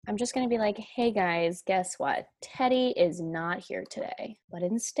I'm just going to be like, hey guys, guess what? Teddy is not here today, but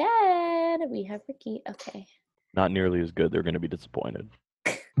instead we have Ricky. Okay. Not nearly as good. They're going to be disappointed.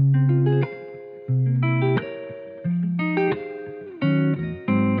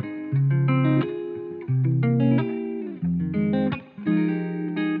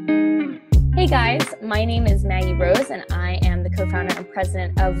 Hey guys, my name is Maggie Rose, and I am the co-founder and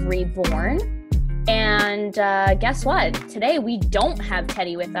president of Reborn. And guess what? Today we don't have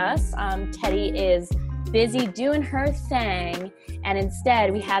Teddy with us. Teddy is busy doing her thing, and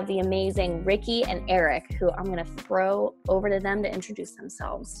instead we have the amazing Ricky and Eric, who I'm going to throw over to them to introduce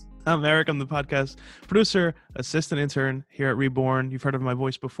themselves. I'm Eric. I'm the podcast producer, assistant intern here at Reborn. You've heard of my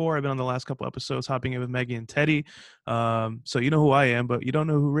voice before. I've been on the last couple episodes hopping in with Maggie and Teddy. So you know who I am, but you don't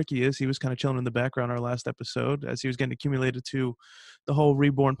know who Ricky is. He was kind of chilling in the background our last episode as he was getting accumulated to the whole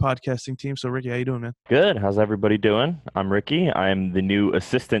Reborn podcasting team. So Ricky, how you doing, man? Good. How's everybody doing? I'm Ricky. I'm the new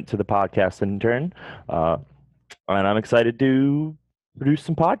assistant to the podcast intern. And I'm excited to produce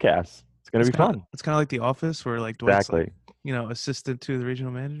some podcasts. It's going to be fun. It's kind of like The Office where like Dwight's Exactly. like, assistant to the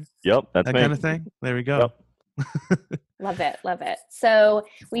regional manager. Yep. That's That me. kind of thing. There we go. Yep. Love it. Love it. So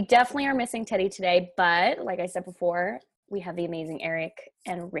we definitely are missing Teddy today, but like I said before, we have the amazing Eric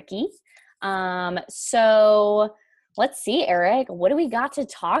and Ricky. So let's see, Eric, what do we got to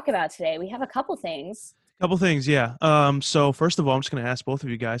talk about today? We have a couple things. Yeah. So first of all, I'm just going to ask both of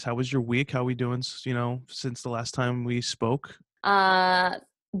you guys, how was your week? How are we doing, since the last time we spoke?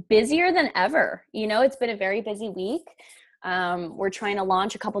 Busier than ever. It's been a very busy week. We're trying to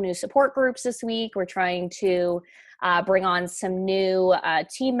launch a couple new support groups this week. We're trying to bring on some new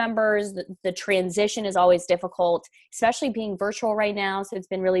team members. The transition is always difficult, especially being virtual right now. So it's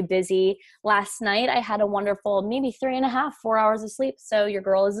been really busy. Last night, I had a wonderful, maybe 3.5, 4 hours of sleep. So your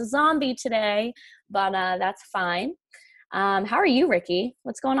girl is a zombie today, but that's fine. How are you, Ricky?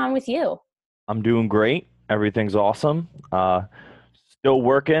 What's going on with you? I'm doing great. Everything's awesome. Still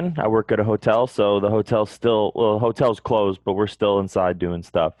working. I work at a hotel, so the hotel's closed, but we're still inside doing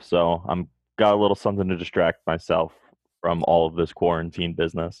stuff. So I'm got a little something to distract myself from all of this quarantine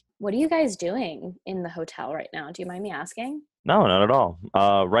business. What are you guys doing in the hotel right now? Do you mind me asking? No, not at all.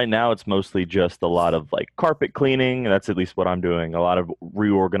 Right now, it's mostly just a lot of like carpet cleaning. That's at least what I'm doing. A lot of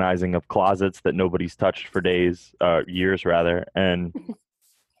reorganizing of closets that nobody's touched for years rather, and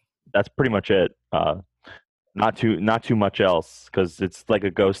that's pretty much it. Not too much else, because it's like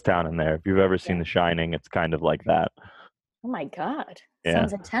a ghost town in there. If you've ever seen The Shining, it's kind of like that. Oh my God. Yeah.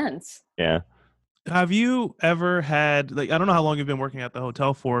 Sounds intense. Yeah. Have you ever had, I don't know how long you've been working at the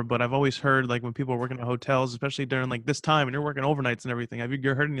hotel for, but I've always heard when people are working at hotels, especially during this time and you're working overnights and everything, have you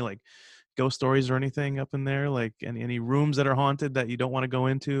heard any ghost stories or anything up in there? Any rooms that are haunted that you don't want to go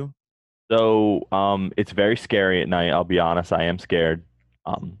into? So it's very scary at night. I'll be honest, I am scared.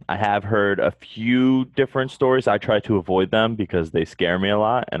 I have heard a few different stories. I try to avoid them because they scare me a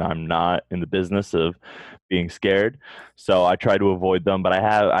lot, and I'm not in the business of being scared. So I try to avoid them. But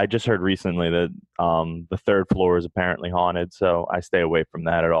I just heard recently that the third floor is apparently haunted. So I stay away from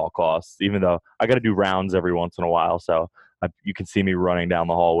that at all costs, even though I got to do rounds every once in a while. So you can see me running down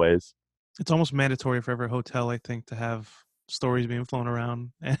the hallways. It's almost mandatory for every hotel, I think, to have stories being flown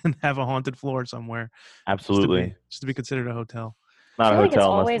around and have a haunted floor somewhere. Absolutely. Just to be considered a hotel. Not I a feel like it's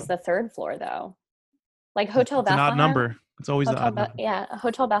hotel. always the third floor, though. Like Hotel Bethlehem. It's an odd number. It's always the odd number. Yeah,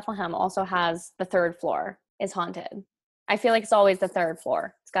 Hotel Bethlehem also has the third floor is haunted. I feel like it's always the third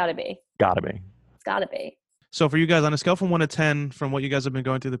floor. It's got to be. It's got to be. So for you guys, on a scale from 1 to 10, from what you guys have been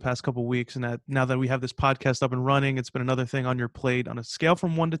going through the past couple of weeks, and now that we have this podcast up and running, it's been another thing on your plate. On a scale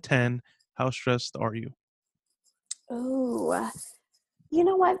from 1 to 10, how stressed are you? Oh, you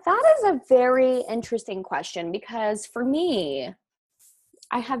know what? That is a very interesting question, because for me,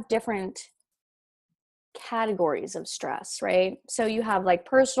 I have different categories of stress, right? So you have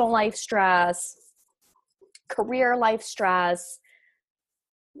personal life stress, career life stress,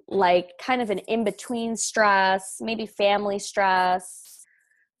 kind of an in-between stress, maybe family stress.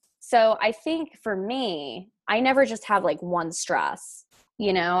 So I think for me, I never just have one stress,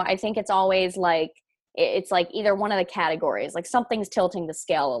 I think it's always it's either one of the categories, something's tilting the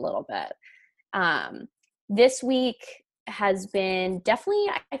scale a little bit. This week has been definitely,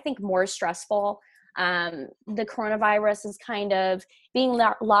 I think, more stressful. The coronavirus is kind of being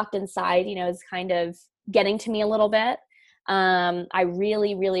locked inside, is kind of getting to me a little bit. I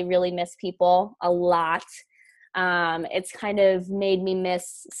really, really, really miss people a lot. It's kind of made me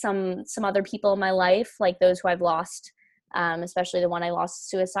miss some other people in my life, like those who I've lost, especially the one I lost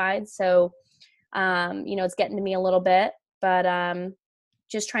to suicide. So, it's getting to me a little bit, but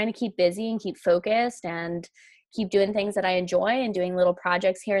just trying to keep busy and keep focused and keep doing things that I enjoy and doing little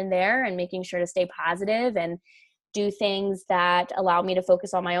projects here and there and making sure to stay positive and do things that allow me to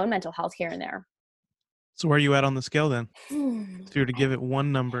focus on my own mental health here and there. So where are you at on the scale then? If you were to give it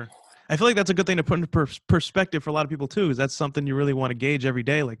one number. I feel like that's a good thing to put into perspective for a lot of people too, because that's something you really want to gauge every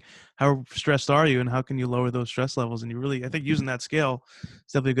day. Like, how stressed are you and how can you lower those stress levels? And you really, I think using that scale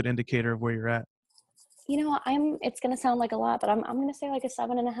is definitely a good indicator of where you're at. It's going to sound like a lot, but I'm going to say like a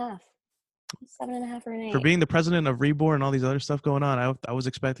 7.5. 7.5 or an 8. For being the president of Reborn and all these other stuff going on, I was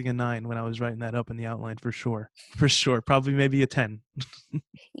expecting a 9 when I was writing that up in the outline for sure. For sure. Probably maybe a 10.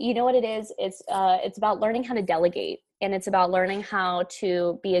 You know what it is? It's about learning how to delegate, and it's about learning how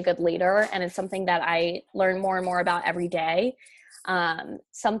to be a good leader. And it's something that I learn more and more about every day.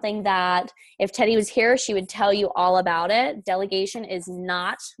 Something that if Teddy was here, she would tell you all about it. Delegation is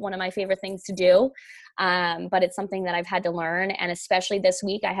not one of my favorite things to do. But it's something that I've had to learn. And especially this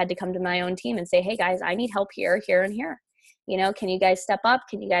week, I had to come to my own team and say, hey guys, I need help here, here, and here. Can you guys step up?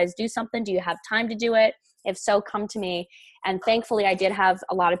 Can you guys do something? Do you have time to do it? If so, come to me. And thankfully I did have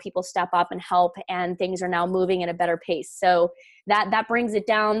a lot of people step up and help, and things are now moving at a better pace. So that brings it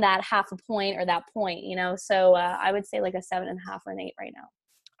down that half a point or that point, so I would say like a 7.5 or an 8 right now.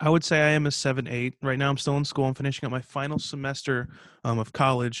 I would say I am a 7-8. Right now I'm still in school. I'm finishing up my final semester of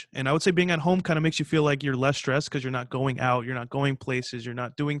college. And I would say being at home kind of makes you feel like you're less stressed because you're not going out, you're not going places, you're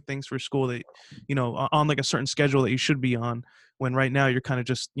not doing things for school that, on like a certain schedule that you should be on. When right now you're kind of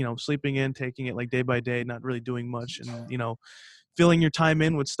just, sleeping in, taking it like day by day, not really doing much and, filling your time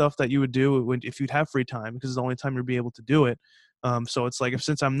in with stuff that you would do if you'd have free time, because it's the only time you'll be able to do it. So it's like,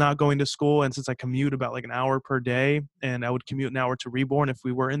 since I'm not going to school and since I commute about like an hour per day, and I would commute an hour to Reborn if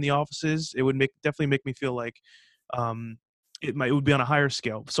we were in the offices, it would definitely make me feel like it would be on a higher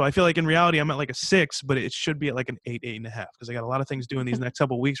scale. So I feel like in reality I'm at like a 6, but it should be at like an 8, 8.5, because I got a lot of things doing these next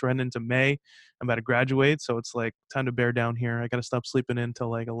couple of weeks. We're heading into May. I'm about to graduate, so it's like time to bear down here. I got to stop sleeping in till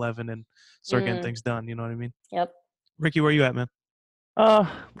like 11 and start getting things done. You know what I mean? Yep. Ricky, where you at, man?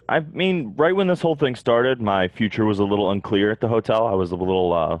 I mean, right when this whole thing started, my future was a little unclear at the hotel. I was a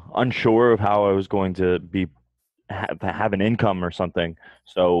little unsure of how I was going to have an income or something.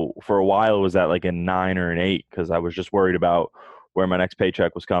 So for a while, it was at like a 9 or an 8 because I was just worried about where my next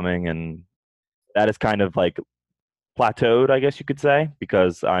paycheck was coming, and that is kind of like plateaued, I guess you could say,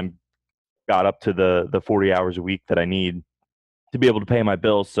 because I'm got up to the 40 hours a week that I need to be able to pay my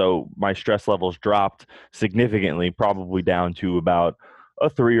bills. So my stress levels dropped significantly, probably down to about a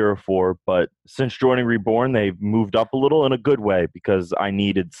 3 or a 4. But since joining Reborn, they've moved up a little in a good way, because I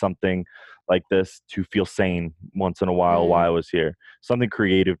needed something like this to feel sane once in a while I was here. Something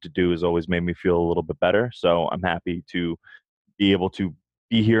creative to do has always made me feel a little bit better. So I'm happy to be able to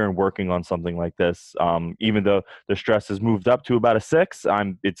be here and working on something like this. Even though the stress has moved up to about a 6,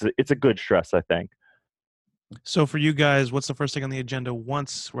 it's a good stress, I think. So for you guys, what's the first thing on the agenda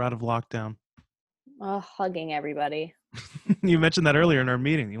once we're out of lockdown? Hugging everybody. You mentioned that earlier in our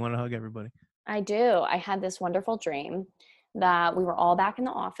meeting. You want to hug everybody. I do. I had this wonderful dream that we were all back in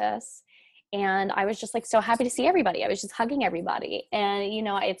the office, and I was just like so happy to see everybody. I was just hugging everybody. And,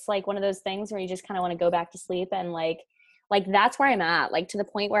 it's like one of those things where you just kind of want to go back to sleep, and like that's where I'm at, like to the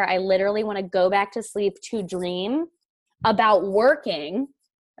point where I literally want to go back to sleep to dream about working.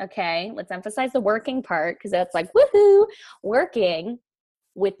 Okay, let's emphasize the working part, because that's like, woohoo, working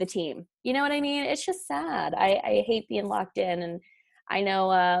with the team. You know what I mean? It's just sad. I hate being locked in. And I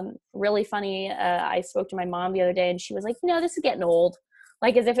know, really funny, I spoke to my mom the other day, and she was like, this is getting old.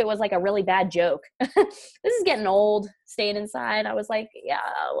 Like as if it was like a really bad joke. This is getting old, staying inside. I was like, yeah,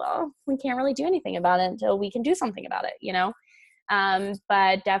 well, we can't really do anything about it until we can do something about it,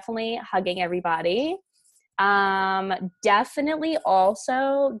 but definitely hugging everybody. Definitely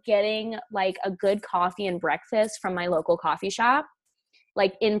also getting like a good coffee and breakfast from my local coffee shop,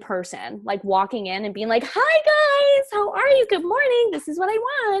 like in person, like walking in and being like, hi guys, how are you? Good morning. This is what I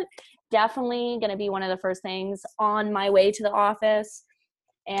want. Definitely going to be one of the first things on my way to the office.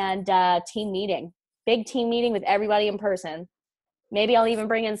 And team meeting, big team meeting with everybody in person. Maybe I'll even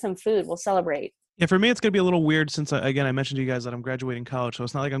bring in some food. We'll celebrate. Yeah, for me, it's going to be a little weird since, again, I mentioned to you guys that I'm graduating college. So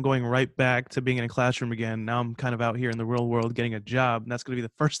it's not like I'm going right back to being in a classroom again. Now I'm kind of out here in the real world getting a job. And that's going to be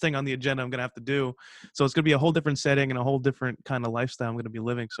the first thing on the agenda I'm going to have to do. So it's going to be a whole different setting and a whole different kind of lifestyle I'm going to be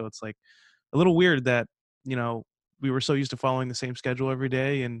living. So it's like a little weird that, we were so used to following the same schedule every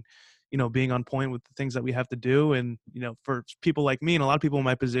day and, being on point with the things that we have to do. And, for people like me and a lot of people in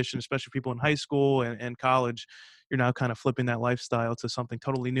my position, especially people in high school and college, you're now kind of flipping that lifestyle to something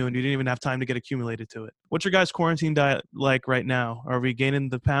totally new, and you didn't even have time to get accumulated to it. What's your guys' quarantine diet like right now? Are we gaining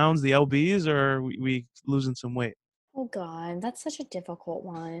the pounds, the lbs, or are we losing some weight? Oh God, that's such a difficult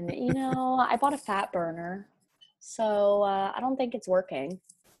one. I bought a fat burner. So I don't think it's working.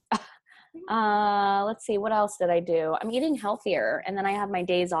 Let's see, what else did I do? I'm eating healthier, and then I have my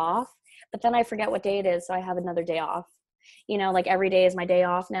days off, but then I forget what day it is, so I have another day off. Like every day is my day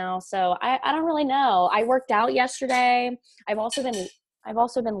off now. So I don't really know. I worked out yesterday. I've also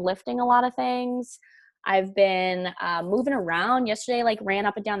been lifting a lot of things. I've been moving around. Yesterday, like ran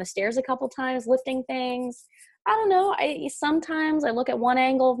up and down the stairs a couple times, lifting things. I don't know. Sometimes I look at one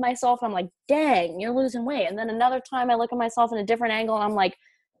angle of myself and I'm like, dang, you're losing weight. And then another time I look at myself in a different angle and I'm like,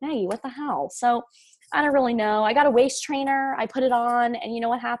 Maggie, what the hell? So I don't really know. I got a waist trainer. I put it on, and you know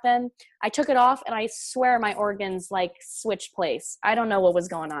what happened? I took it off, and I swear my organs like switched place. I don't know what was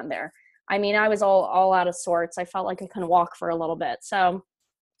going on there. I mean, I was all out of sorts. I felt like I couldn't walk for a little bit. So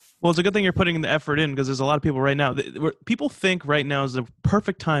Well, it's a good thing you're putting the effort in, because there's a lot of people right now. People think right now is the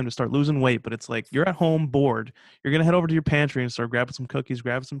perfect time to start losing weight, but it's like you're at home bored. You're gonna head over to your pantry and start grabbing some cookies,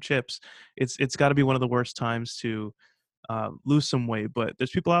 grabbing some chips. It's got to be one of the worst times to lose some weight. But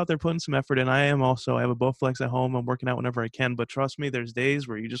there's people out there putting some effort in. I am also. I have a Bowflex at home. I'm working out whenever I can. But trust me, there's days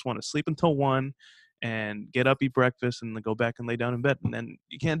where you just want to sleep until 1 and get up, eat breakfast, and then go back and lay down in bed. And then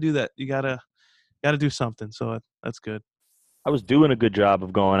you can't do that. You gotta do something. So that's good. I was doing a good job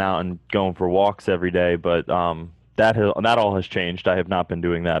of going out and going for walks every day, but that all has changed. I have not been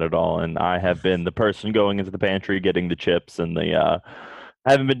doing that at all, and I have been the person going into the pantry getting the chips and the.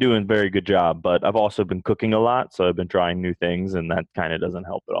 I haven't been doing a very good job, but I've also been cooking a lot, so I've been trying new things, and that kind of doesn't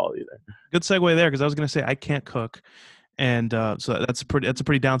help at all either. Good segue there, because I was going to say I can't cook, and so that's a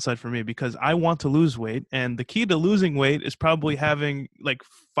pretty downside for me, because I want to lose weight, and the key to losing weight is probably having like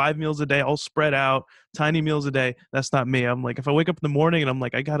 5 meals a day all spread out, tiny meals a day. That's not me. I'm like, if I wake up in the morning and I'm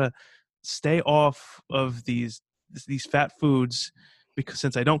like, I gotta stay off of these fat foods, because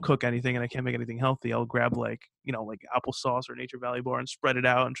since I don't cook anything and I can't make anything healthy, I'll grab like like applesauce or Nature Valley bar and spread it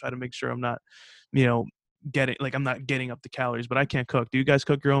out and try to make sure I'm not you know I'm not getting up the calories. But I can't cook. Do you guys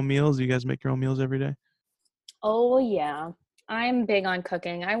cook your own meals? Do you guys make your own meals every day? oh yeah, I'm big on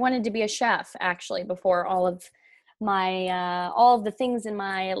cooking. I wanted to be a chef actually before all of the things in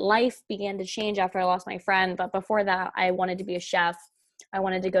my life began to change after I lost my friend. But before that, I wanted to be a chef. I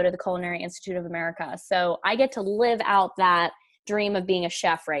wanted to go to the Culinary Institute of America. So I get to live out that dream of being a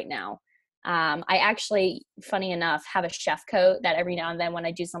chef right now. I actually, funny enough, have a chef coat that every now and then when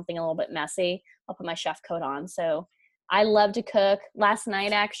I do something a little bit messy, I'll put my chef coat on. So I love to cook. Last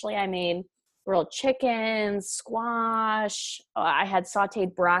night, actually, I made grilled chicken, squash. I had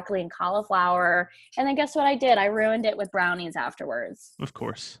sauteed broccoli and cauliflower. And then guess what I did? I ruined it with brownies afterwards. Of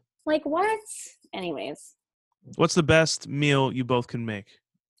course. Like, what? Anyways. What's the best meal you both can make?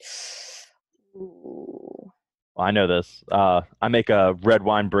 Ooh. Well, I know this. I make a red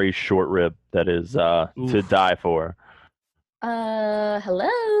wine braised short rib that is to Oof. die for. Hello.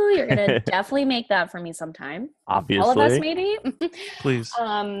 You're gonna definitely make that for me sometime. Obviously. All of us, maybe. Please.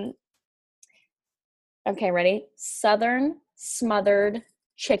 Okay, ready? Southern smothered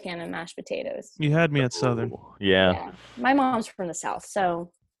chicken and mashed potatoes. You had me at Southern. Ooh, yeah. My mom's from the South,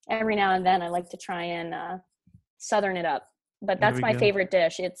 so every now and then I like to try and Southern it up. But There that's we my go. favorite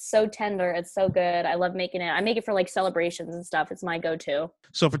dish. It's so tender. It's so good. I love making it. I make it for like celebrations and stuff. It's my go-to.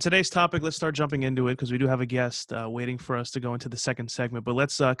 So for today's topic, let's start jumping into it, because we do have a guest waiting for us to go into the second segment. But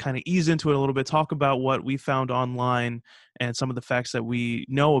let's kind of ease into it a little bit, talk about what we found online and some of the facts that we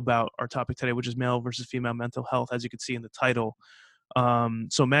know about our topic today, which is male versus female mental health, as you can see in the title.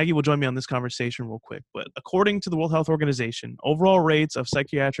 So Maggie will join me on this conversation real quick. But according to the World Health Organization, overall rates of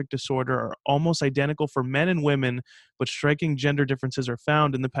psychiatric disorder are almost identical for men and women, but striking gender differences are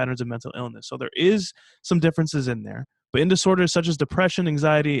found in the patterns of mental illness. So there is some differences in there. But in disorders such as depression,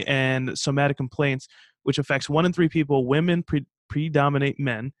 anxiety, and somatic complaints, which affects 1 in 3 people, women predominate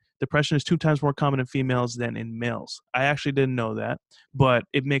men. Depression is 2 times more common in females than in males. I actually didn't know that, but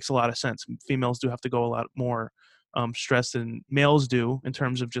it makes a lot of sense. Females do have to go a lot more stress than males do in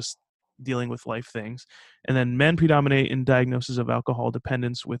terms of just dealing with life things. And then men predominate in diagnosis of alcohol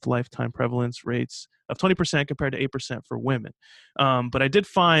dependence, with lifetime prevalence rates of 20% compared to 8% for women. But I did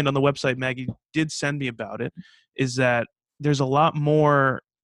find on the website, Maggie did send me about it, is that there's a lot more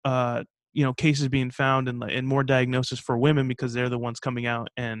cases being found and more diagnosis for women, because they're the ones coming out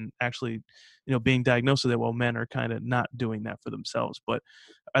and actually being diagnosed with it, while men are kind of not doing that for themselves. But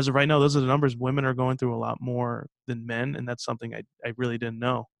as of right now, those are the numbers. Women are going through a lot more than men, and that's something I really didn't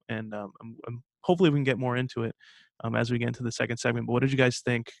know. And I'm hopefully we can get more into it as we get into the second segment. But what did you guys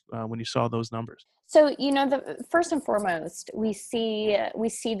think when you saw those numbers? So, the first and foremost, we see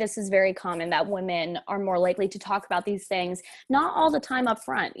this is very common, that women are more likely to talk about these things, not all the time up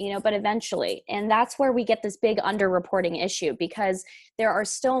front, but eventually. And that's where we get this big underreporting issue, because there are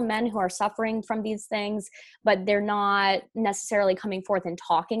still men who are suffering from these things, but they're not necessarily coming forth and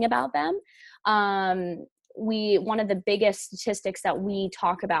talking about them. One of the biggest statistics that we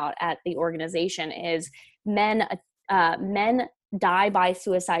talk about at the organization is men die by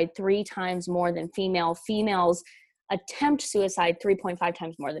suicide 3 times more than females attempt suicide 3.5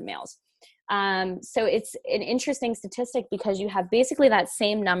 times more than males. So it's an interesting statistic, because you have basically that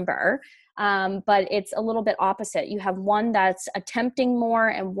same number, but it's a little bit opposite. You have one that's attempting more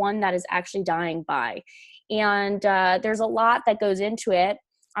and one that is actually dying by. And there's a lot that goes into it.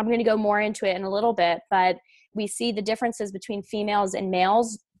 I'm going to go more into it in a little bit, but we see the differences between females and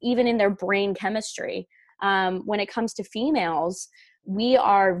males, even in their brain chemistry. When it comes to females, we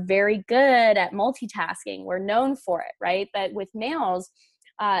are very good at multitasking. We're known for it, right? But with males,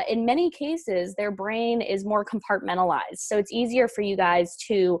 in many cases, their brain is more compartmentalized. So it's easier for you guys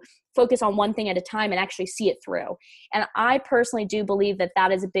to focus on one thing at a time and actually see it through. And I personally do believe that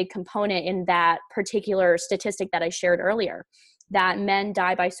that is a big component in that particular statistic that I shared earlier, that men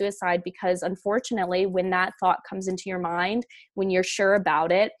die by suicide, because unfortunately, when that thought comes into your mind, when you're sure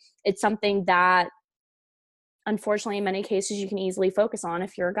about it, it's something that unfortunately, in many cases, you can easily focus on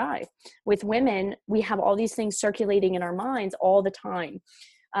if you're a guy. With women, we have all these things circulating in our minds all the time,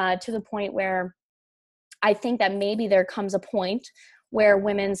 to the point where I think that maybe there comes a point where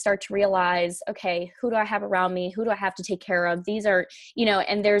women start to realize, okay, who do I have around me? Who do I have to take care of? These are,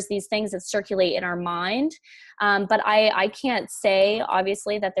 and there's these things that circulate in our mind. But I can't say,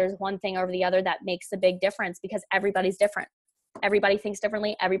 obviously, that there's one thing over the other that makes a big difference, because everybody's different. Everybody thinks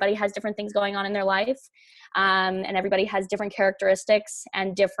differently. Everybody has different things going on in their life. And everybody has different characteristics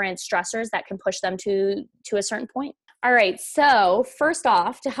and different stressors that can push them to a certain point. All right. So first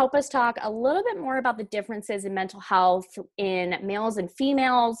off, to help us talk a little bit more about the differences in mental health in males and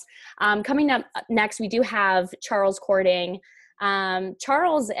females, coming up next, we do have Charles Cording.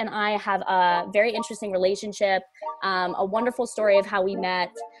 Charles and I have a very interesting relationship, a wonderful story of how we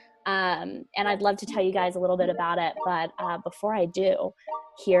met. And I'd love to tell you guys a little bit about it. But before I do,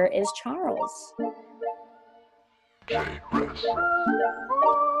 here is Charles.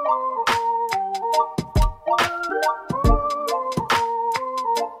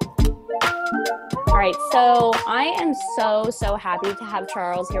 All right, so I am so happy to have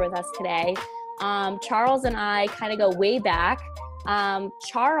Charles here with us today. Charles and I kind of go way back.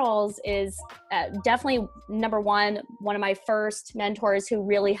 Charles is definitely number one of my first mentors who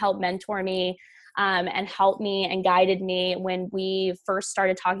really helped mentor me and helped me and guided me when we first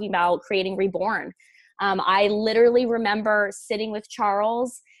started talking about creating Reborn. I literally remember sitting with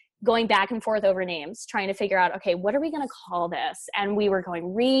Charles, going back and forth over names, trying to figure out, okay, what are we going to call this? And we were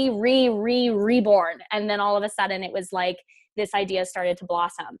going Reborn. And then all of a sudden it was like this idea started to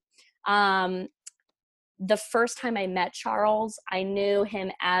blossom. The first time I met Charles, I knew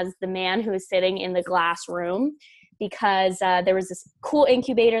him as the man who was sitting in the glass room, because there was this cool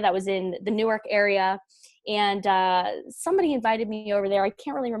incubator that was in the Newark area. And somebody invited me over there. I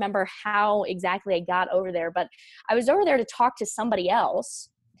can't really remember how exactly I got over there, but I was over there to talk to somebody else.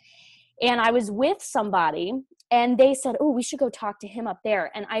 And I was with somebody, and they said, oh, we should go talk to him up there.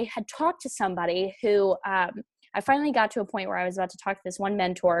 And I had talked to somebody who I finally got to a point where I was about to talk to this one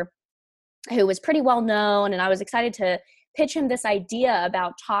mentor who was pretty well known. And I was excited to pitch him this idea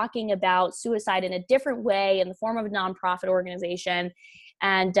about talking about suicide in a different way in the form of a nonprofit organization.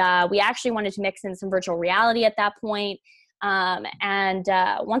 And we actually wanted to mix in some virtual reality at that point. And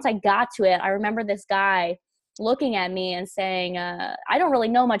once I got to it, I remember this guy looking at me and saying, I don't really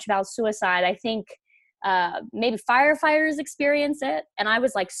know much about suicide. I think maybe firefighters experience it. And I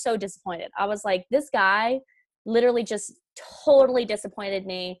was like so disappointed. I was like, this guy literally just totally disappointed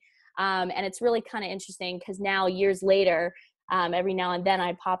me. And it's really kind of interesting because now years later, every now and then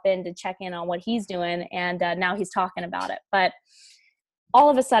I pop in to check in on what he's doing. And now he's talking about it. But all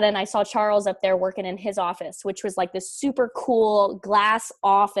of a sudden I saw Charles up there working in his office, which was like this super cool glass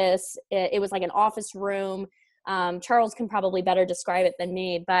office. It was like an office room. Charles can probably better describe it than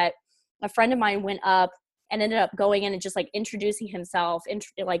me, but a friend of mine went up and ended up going in and just like introducing himself,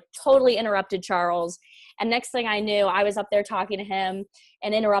 like totally interrupted Charles. And next thing I knew, I was up there talking to him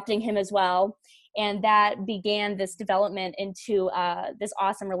and interrupting him as well. And that began this development into this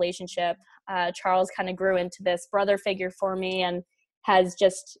awesome relationship. Charles kind of grew into this brother figure for me and has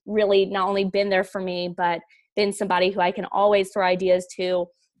just really not only been there for me, but been somebody who I can always throw ideas to,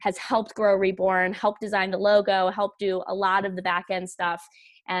 has helped grow Reborn, helped design the logo, helped do a lot of the back end stuff,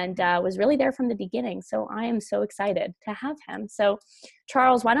 and was really there from the beginning. So I am so excited to have him. So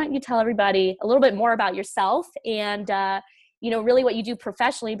Charles, why don't you tell everybody a little bit more about yourself and, really what you do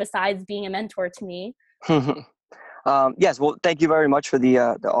professionally besides being a mentor to me? Yes. Well, thank you very much for the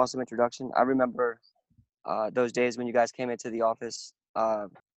awesome introduction. I remember those days when you guys came into the office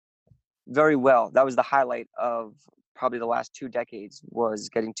very well. That was the highlight of probably the last 2 decades, was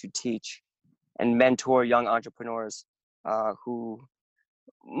getting to teach and mentor young entrepreneurs who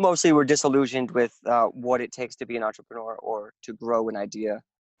mostly were disillusioned with what it takes to be an entrepreneur or to grow an idea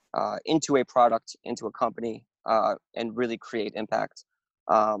into a product, into a company, and really create impact.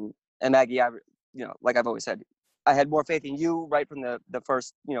 And Maggie, like I've always said, I had more faith in you right from the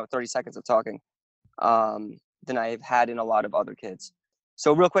first 30 seconds of talking than I've had in a lot of other kids.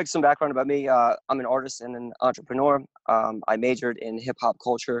 So real quick, some background about me. I'm an artist and an entrepreneur. I majored in hip hop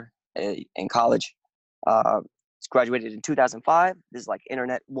culture in college. Graduated in 2005. This is like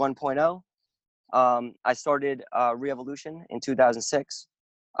Internet 1.0. I started Revolution in 2006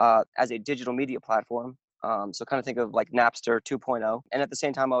 as a digital media platform. So kind of think of like Napster 2.0. And at the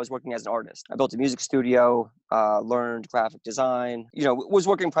same time, I was working as an artist. I built a music studio, learned graphic design, was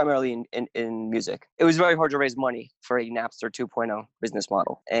working primarily in music. It was very hard to raise money for a Napster 2.0 business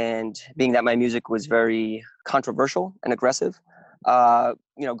model. And being that my music was very controversial and aggressive,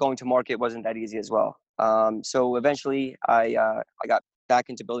 going to market wasn't that easy as well. So eventually I got back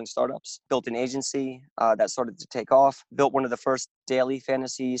into building startups, built an agency that started to take off, built one of the first daily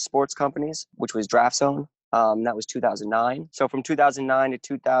fantasy sports companies, which was Draft Zone. That was 2009. So from 2009 to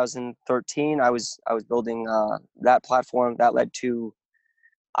 2013, I was building that platform. That led to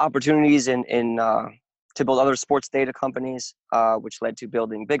opportunities to build other sports data companies, which led to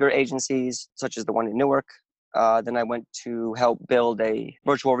building bigger agencies, such as the one in Newark. Then I went to help build a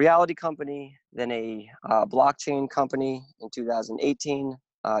virtual reality company, then a blockchain company in 2018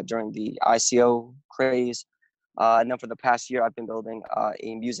 during the ICO craze. And then for the past year, I've been building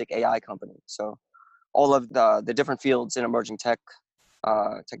a music AI company. So all of the different fields in emerging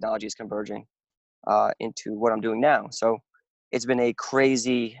technologies converging into what I'm doing now. So it's been a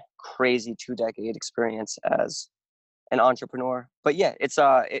crazy 2-decade experience as an entrepreneur. But yeah,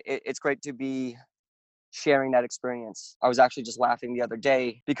 it's great to be sharing that experience. I was actually just laughing the other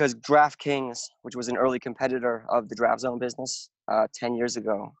day because DraftKings, which was an early competitor of the Draft Zone business 10 years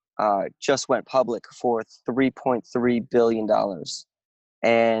ago, just went public for $3.3 billion.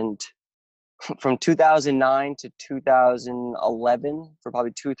 And from 2009 to 2011, for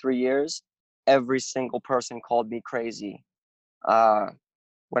probably 2-3 years, every single person called me crazy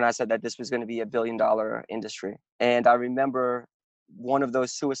when I said that this was going to be $1 billion industry. And I remember one of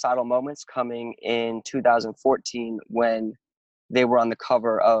those suicidal moments coming in 2014 when they were on the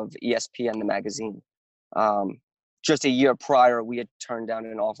cover of ESPN, the magazine. Just a year prior, we had turned down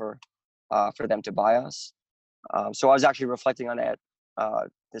an offer for them to buy us. So I was actually reflecting on it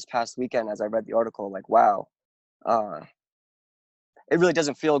this past weekend as I read the article, like, wow, it really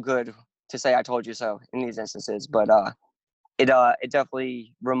doesn't feel good to say I told you so in these instances, but it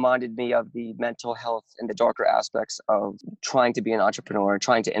definitely reminded me of the mental health and the darker aspects of trying to be an entrepreneur,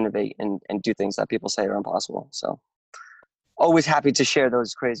 trying to innovate and do things that people say are impossible. So always happy to share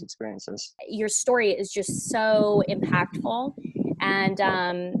those crazy experiences. Your story is just so impactful. And,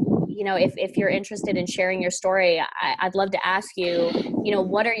 if you're interested in sharing your story, I'd love to ask you,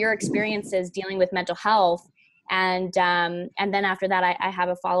 what are your experiences dealing with mental health? And then after that, I have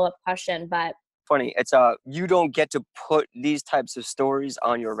a follow-up question, but funny. It's you don't get to put these types of stories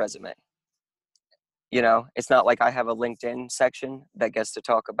on your resume. It's not like I have a LinkedIn section that gets to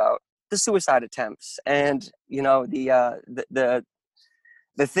talk about the suicide attempts and the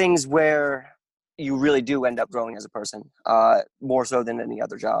things where you really do end up growing as a person, more so than any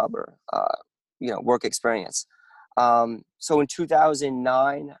other job or work experience. So in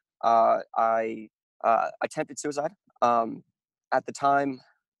 2009, I attempted suicide. At the time,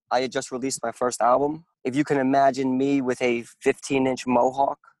 I had just released my first album. If you can imagine me with a 15-inch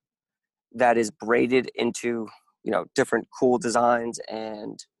mohawk that is braided into, different cool designs.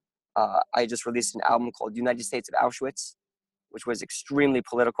 And I just released an album called United States of Auschwitz, which was extremely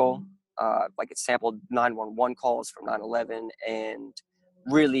political. Like it sampled 911 calls from 9/11 and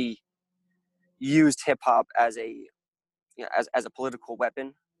really used hip hop as a political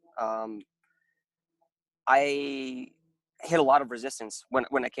weapon. I hit a lot of resistance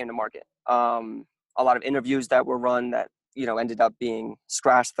when I came to market. A lot of interviews that were run that ended up being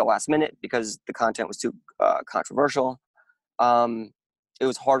scratched at the last minute because the content was too controversial. It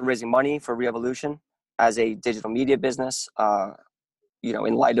was hard raising money for Revolution as a digital media business.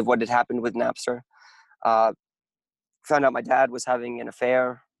 in light of what had happened with Napster. Found out my dad was having an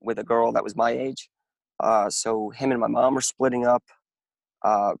affair with a girl that was my age. So him and my mom were splitting up.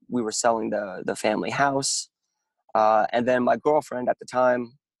 We were selling the family house. And then my girlfriend at the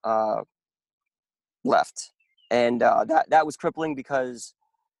time left. And that was crippling because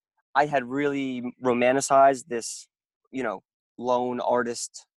I had really romanticized this, lone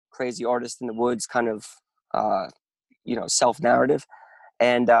artist, crazy artist in the woods kind of, self-narrative.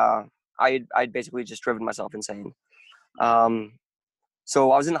 And I'd basically just driven myself insane.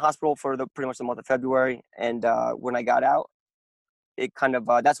 So I was in the hospital for pretty much the month of February. And when I got out, it kind of,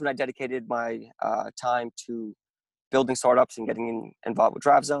 that's when I dedicated my time to building startups and getting involved with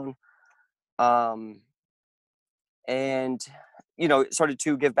DriveZone. And, started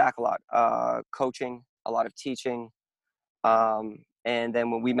to give back a lot, coaching, a lot of teaching. And then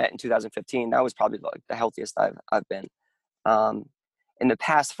when we met in 2015, that was probably like the healthiest I've been. In the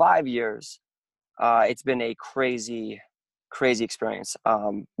past 5 years, it's been a crazy experience.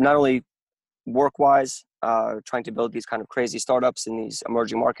 Not only work-wise, trying to build these kind of crazy startups in these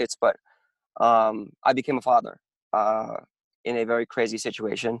emerging markets, but I became a father in a very crazy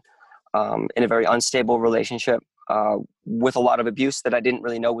situation, in a very unstable relationship, with a lot of abuse that I didn't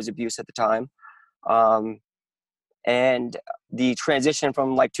really know was abuse at the time. And the transition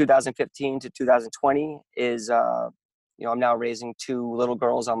from like 2015 to 2020 is, I'm now raising 2 little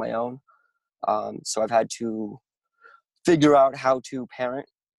girls on my own. So I've had to figure out how to parent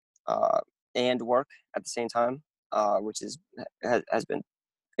and work at the same time, which has been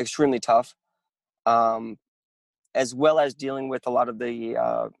extremely tough, as well as dealing with a lot of the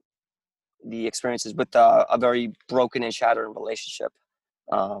experiences with a very broken and shattered relationship.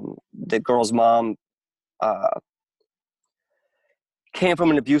 The girl's mom came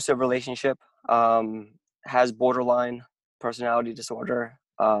from an abusive relationship, has borderline personality disorder.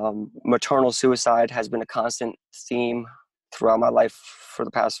 Maternal suicide has been a constant theme throughout my life for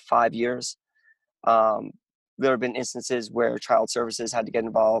the past 5 years. There have been instances where child services had to get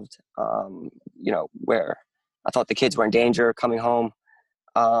involved, where I thought the kids were in danger coming home.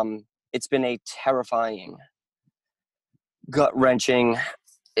 It's been a terrifying, gut-wrenching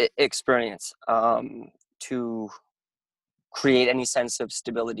experience to create any sense of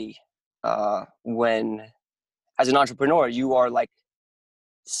stability when, as an entrepreneur, you are like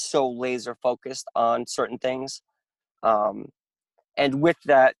so laser focused on certain things. And with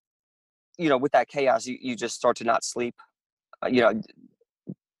that, with that chaos, you just start to not sleep.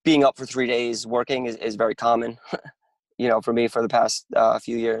 Being up for 3 days working is very common, for me for the past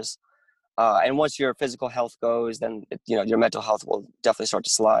few years. And once your physical health goes, then, your mental health will definitely start to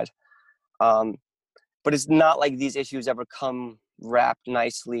slide. But it's not like these issues ever come wrapped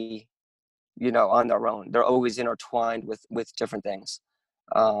nicely, on their own. They're always intertwined with different things.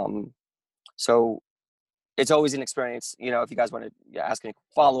 So it's always an experience, if you guys want to ask any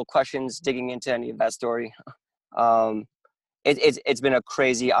follow-up questions, digging into any of that story. It's been a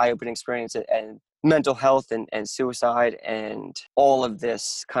crazy eye-opening experience, and mental health and suicide and all of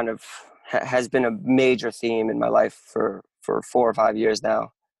this kind of has been a major theme in my life for 4 or 5 years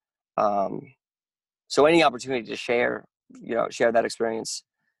now. So any opportunity to share that experience,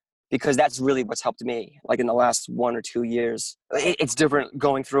 because that's really what's helped me. Like in the last 1 or 2 years, it's different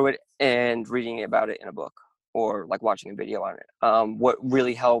going through it and reading about it in a book or like watching a video on it. What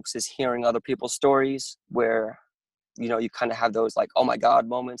really helps is hearing other people's stories where, you kind of have those like, oh my God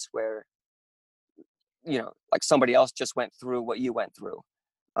moments where, like somebody else just went through what you went through.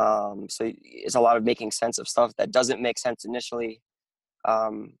 So it's a lot of making sense of stuff that doesn't make sense initially.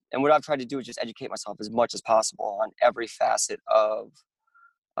 And what I've tried to do is just educate myself as much as possible on every facet of,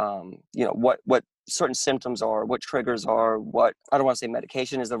 what certain symptoms are, what triggers are, what, I don't want to say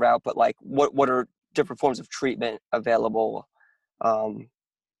medication is the route, but like what are different forms of treatment available?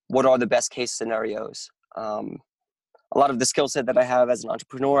 What are the best case scenarios? A lot of the skill set that I have as an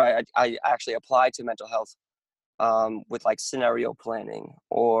entrepreneur, I actually apply to mental health, with like scenario planning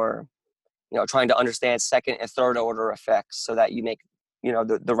or, trying to understand second and third order effects so that you make,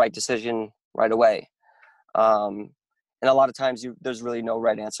 the right decision right away. And a lot of times there's really no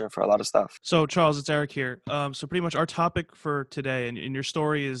right answer for a lot of stuff. So Charles, it's Eric here. So pretty much our topic for today, and your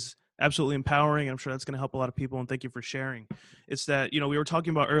story is absolutely empowering. I'm sure that's going to help a lot of people, and thank you for sharing. It's that, we were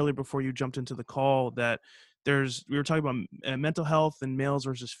talking about earlier before you jumped into the call that we were talking about mental health and males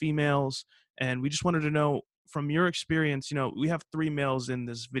versus females. And we just wanted to know, from your experience, we have 3 males in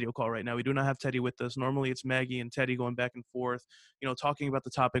this video call right now. We do not have Teddy with us. Normally it's Maggie and Teddy going back and forth, talking about the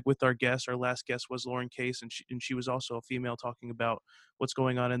topic with our guest. Our last guest was Lauren Case, and she was also a female talking about what's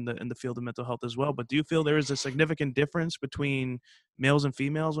going on in the field of mental health as well. But do you feel there is a significant difference between males and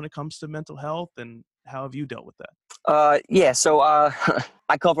females when it comes to mental health, and how have you dealt with that? Yeah. So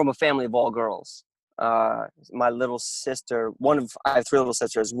I come from a family of all girls. My little sister, I have 3 little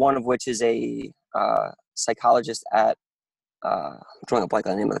sisters, one of which is a psychologist at, I'm drawing a blank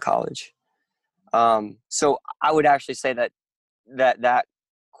on the name of the college. So I would actually say that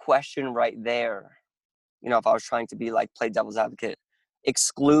question right there, if I was trying to be play devil's advocate,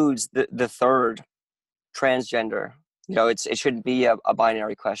 excludes the third, transgender. It shouldn't be a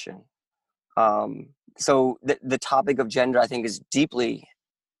binary question. So the topic of gender, I think, is deeply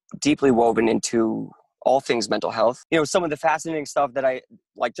woven into all things mental health. Some of the fascinating stuff that I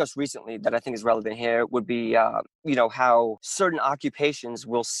just recently that I think is relevant here would be, how certain occupations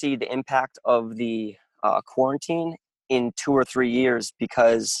will see the impact of the quarantine in 2 or 3 years,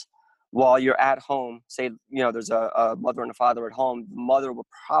 because while you're at home, say, there's a mother and a father at home, the mother will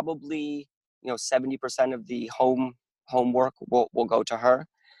probably, 70% of the homework will go to her.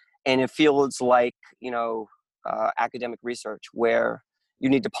 And it feels like, academic research where you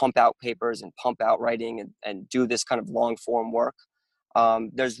need to pump out papers and pump out writing and do this kind of long form work.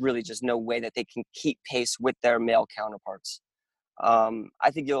 There's really just no way that they can keep pace with their male counterparts. I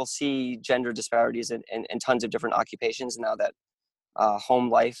think you'll see gender disparities in tons of different occupations now that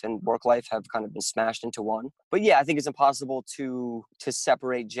home life and work life have kind of been smashed into one. But yeah, I think it's impossible to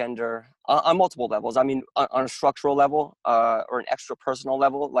separate gender on multiple levels. I mean, on a structural level or an extra personal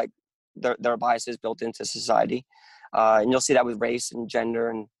level, there are biases built into society. And you'll see that with race and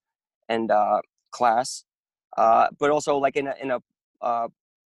gender and class, but also in a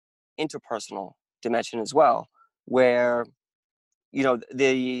interpersonal dimension as well, where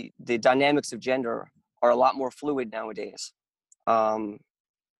the dynamics of gender are a lot more fluid nowadays.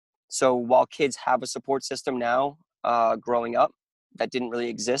 So while kids have a support system now, growing up, that didn't really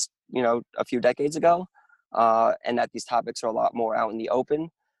exist, a few decades ago, and that these topics are a lot more out in the open.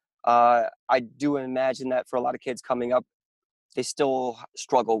 I do imagine that for a lot of kids coming up, they still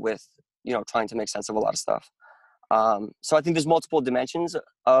struggle with, trying to make sense of a lot of stuff. So I think there's multiple dimensions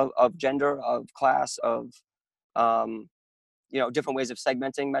of gender, of class, of, different ways of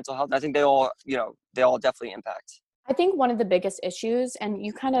segmenting mental health. I think they all definitely impact. I think one of the biggest issues, and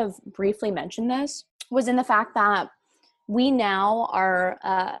you kind of briefly mentioned this, was in the fact that we now are,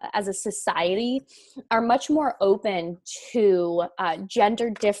 as a society, are much more open to gender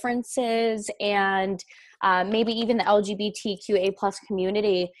differences and maybe even the LGBTQA+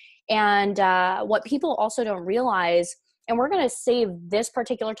 community. And what people also don't realize, and we're going to save this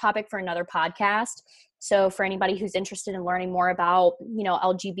particular topic for another podcast. So for anybody who's interested in learning more about,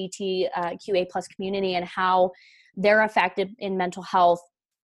 LGBTQA+ community and how they're affected in mental health,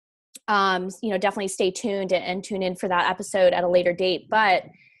 definitely stay tuned and tune in for that episode at a later date. But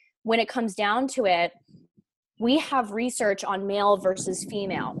when it comes down to it, we have research on male versus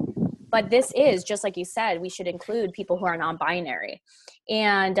female. But this is, just like you said, we should include people who are non-binary.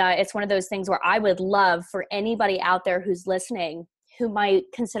 And it's one of those things where I would love for anybody out there who's listening who might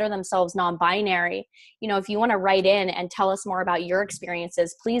consider themselves non-binary, if you want to write in and tell us more about your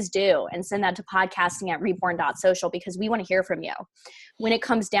experiences, please do, and send that to podcasting@reborn.social, because we want to hear from you. When it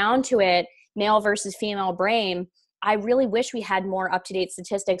comes down to it, male versus female brain, I really wish we had more up-to-date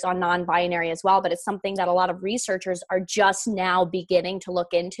statistics on non-binary as well, but it's something that a lot of researchers are just now beginning to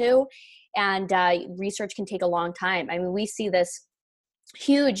look into, and research can take a long time. I mean, we see this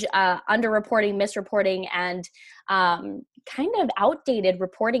huge underreporting, misreporting, and kind of outdated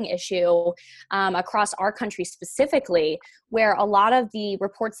reporting issue across our country specifically, where a lot of the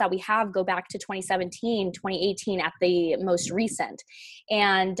reports that we have go back to 2017, 2018 at the most recent.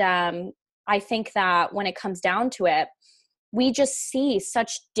 And I think that when it comes down to it, we just see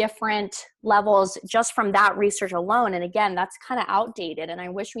such different levels just from that research alone. And again, that's kind of outdated. And I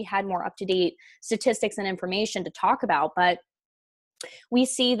wish we had more up-to-date statistics and information to talk about. But we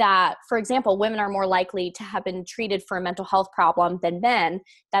see that, for example, women are more likely to have been treated for a mental health problem than men.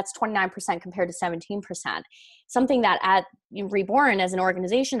 That's 29% compared to 17%. Something that at Reborn, as an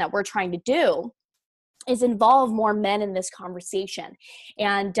organization, that we're trying to do is involve more men in this conversation.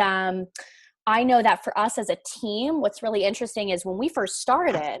 And I know that for us as a team, what's really interesting is when we first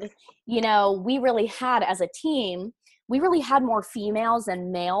started, we really had, as a team, we really had more females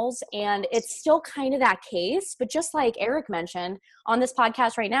than males, and it's still kind of that case. But just like Eric mentioned, on this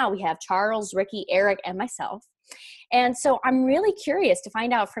podcast right now, we have Charles, Ricky, Eric, and myself. And so I'm really curious to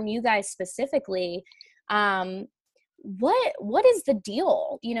find out from you guys specifically, What is the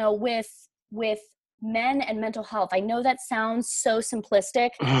deal, you know, with men and mental health? I know that sounds so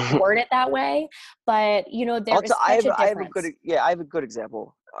simplistic to word it that way, but you know, there is such a I have a difference. I have a good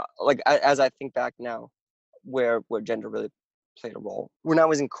example. Like as I think back now, where gender really played a role. When I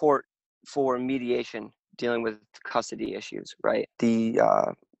was in court for mediation dealing with custody issues, right? The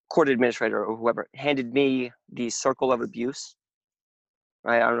court administrator or whoever handed me the circle of abuse.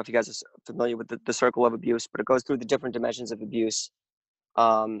 Right? I don't know if you guys are familiar with the circle of abuse, but it goes through the different dimensions of abuse.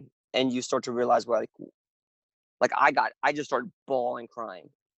 And you start to realize, well, like I just started bawling, crying.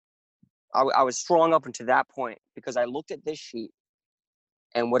 I was strong up until that point because I looked at this sheet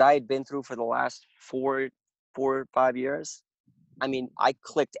and what I had been through for the last 4 or 5 years. I mean, I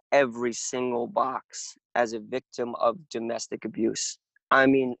clicked every single box as a victim of domestic abuse. I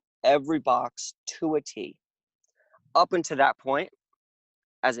mean, every box to a T. Up until that point,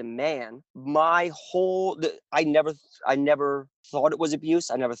 as a man, I never thought it was abuse.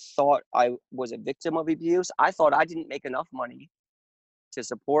 I never thought I was a victim of abuse. I thought I didn't make enough money to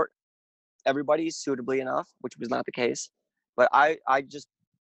support everybody suitably enough, which was not the case. But I just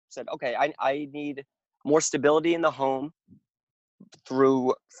said, okay, I need more stability in the home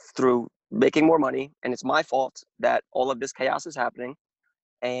through making more money, and it's my fault that all of this chaos is happening.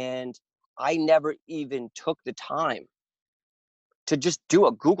 And I never even took the time to just do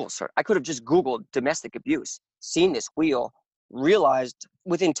a Google search. I could have just Googled domestic abuse, seen this wheel, realized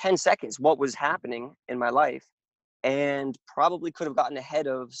within 10 seconds what was happening in my life, and probably could have gotten ahead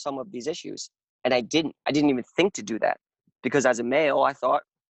of some of these issues. And I didn't. I didn't even think to do that because as a male, I thought,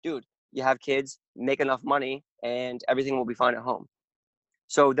 dude, you have kids, make enough money, and everything will be fine at home.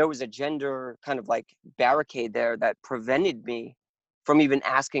 So there was a gender kind of like barricade there that prevented me from even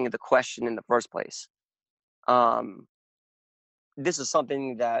asking the question in the first place. Um, this is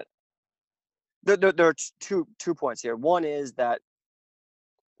something that there are two points here. One is that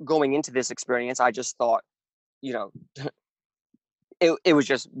going into this experience, I just thought, you know, it was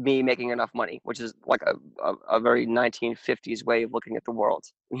just me making enough money, which is like a very 1950s way of looking at the world.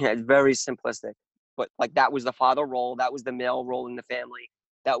 Yeah, it's very simplistic. But like that was the father role, that was the male role in the family,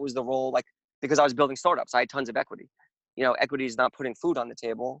 that was the role, like, because I was building startups, I had tons of equity. You know, equity is not putting food on the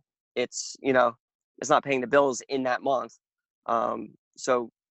table. It's, you know, it's not paying the bills in that month. So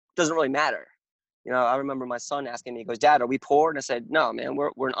it doesn't really matter. You know, I remember my son asking me, he goes, "Dad, are we poor?" And I said, "No, man, we're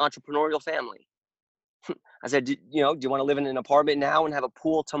an entrepreneurial family." I said, do you want to live in an apartment now and have a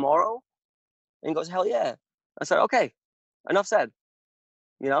pool tomorrow? And he goes, "Hell yeah." I said, "Okay, enough said.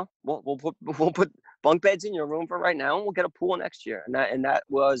 You know, we'll put bunk beds in your room for right now, and we'll get a pool next year." And that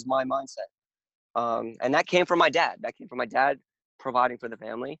was my mindset. And that came from my dad. That came from my dad providing for the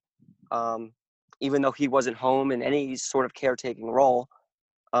family, even though he wasn't home in any sort of caretaking role.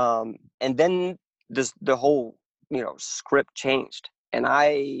 And then the whole script changed, and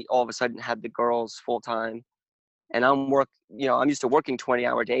I all of a sudden had the girls full time, and I'm used to working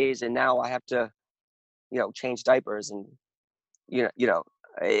 20-hour days, and now I have to change diapers, and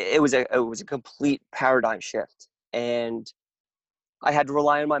it was a complete paradigm shift, and I had to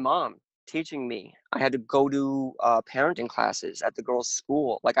rely on my mom teaching me. I had to go to parenting classes at the girls'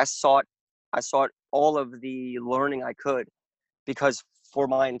 school. Like I sought all of the learning I could, because for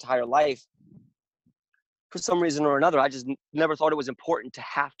my entire life, for some reason or another, I just never thought it was important to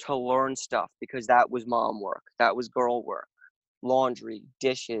have to learn stuff, because that was mom work, that was girl work, laundry,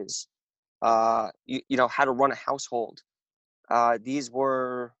 dishes, how to run a household. These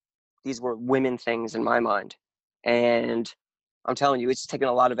were women things in my mind, and I'm telling you, it's taken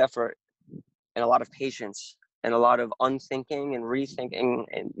a lot of effort and a lot of patience and a lot of unthinking and rethinking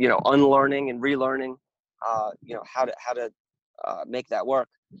and unlearning and relearning. How to make that work.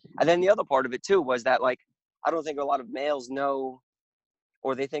 And then the other part of it too was that, like, I don't think a lot of males know,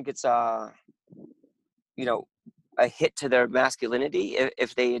 or they think it's you know a hit to their masculinity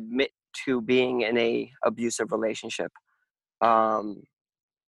if they admit to being in a abusive relationship. um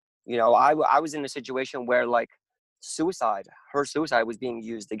I was in a situation where, like, her suicide was being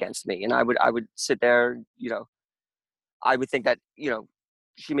used against me, and I would sit there, I would think that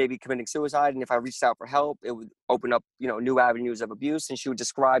she may be committing suicide, and if I reached out for help, it would open up new avenues of abuse, and she would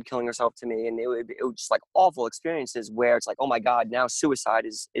describe killing herself to me, and it was just like awful experiences where it's like, oh my god, now suicide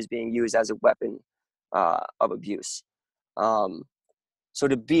is being used as a weapon of abuse. um so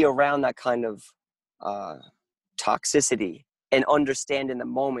to be around that kind of uh toxicity and understand in the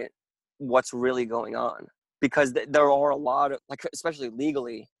moment what's really going on, because there are a lot of, like, especially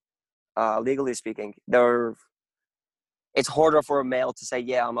legally speaking, it's harder for a male to say,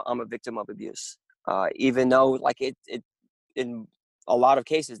 yeah, I'm a victim of abuse, even though, like, it in a lot of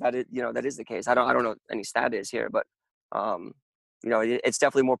cases that that is the case. I don't know any stat is here, but it's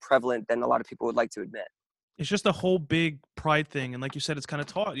definitely more prevalent than a lot of people would like to admit. It's just a whole big pride thing, and like you said, it's kind of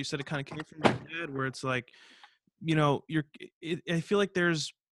taught. You said it kind of came from your dad, where it's like, I feel like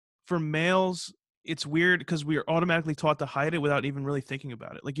for males, it's weird because we are automatically taught to hide it without even really thinking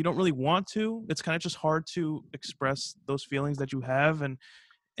about it. Like, you don't really want to. It's kind of just hard to express those feelings that you have, and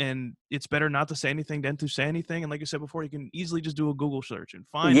it's better not to say anything than to say anything. And like you said before, you can easily just do a Google search and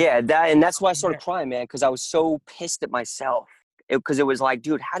find it. Yeah, that's why I started crying, man, because I was so pissed at myself. Because it was like,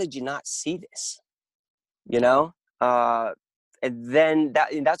 dude, how did you not see this? And then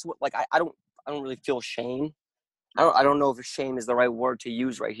that's what, like, I don't really feel shame. I don't know if shame is the right word to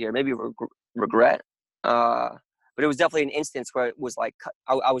use right here. Maybe regret. But it was definitely an instance where it was like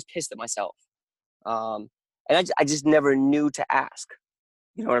I was pissed at myself, and I just never knew to ask.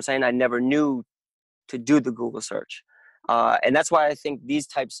 You know what I'm saying? I never knew to do the Google search, and that's why I think these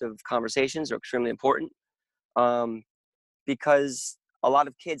types of conversations are extremely important, because a lot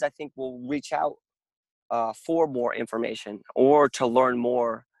of kids, I think, will reach out for more information or to learn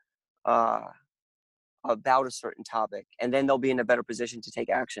more about a certain topic, and then they'll be in a better position to take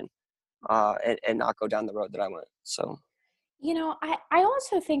action and not go down the road that I went. So, I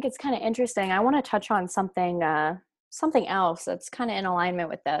also think it's kind of interesting. I want to touch on something else that's kind of in alignment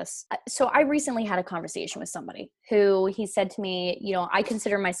with this. So I recently had a conversation with somebody who he said to me, I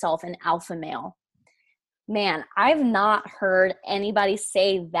consider myself an alpha male. Man, I've not heard anybody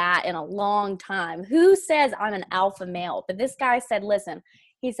say that in a long time. Who says I'm an alpha male? But this guy said, listen,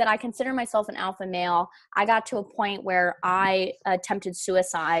 he said, I consider myself an alpha male. I got to a point where I attempted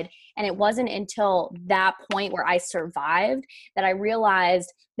suicide, and it wasn't until that point where I survived that I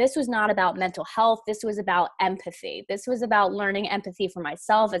realized this was not about mental health. This was about empathy. This was about learning empathy for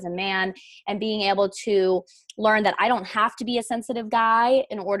myself as a man and being able to learn that I don't have to be a sensitive guy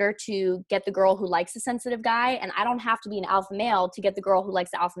in order to get the girl who likes a sensitive guy, and I don't have to be an alpha male to get the girl who likes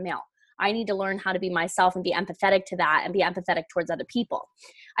the alpha male. I need to learn how to be myself and be empathetic to that and be empathetic towards other people.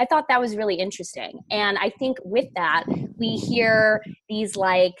 I thought that was really interesting. And I think with that, we hear these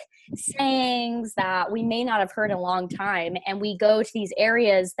like sayings that we may not have heard in a long time. And we go to these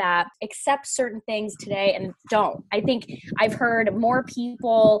areas that accept certain things today and don't. I think I've heard more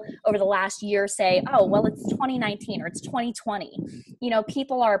people over the last year say, oh, well, it's 2019 or it's 2020.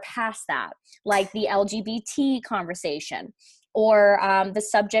 People are past that, like the LGBT conversation. Or the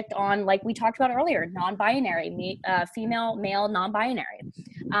subject on, like we talked about earlier, non-binary, female, male, non-binary.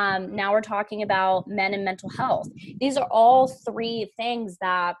 Now we're talking about men and mental health. These are all three things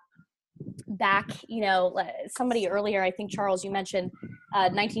that back, somebody earlier, I think, Charles, you mentioned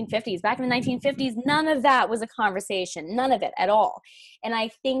 1950s. Back in the 1950s, none of that was a conversation, none of it at all. And I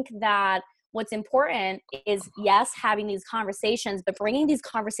think that what's important is, yes, having these conversations, but bringing these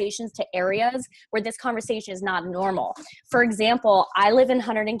conversations to areas where this conversation is not normal. For example, I live in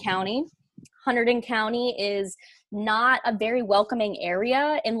Hunterdon County. Hunterdon County is not a very welcoming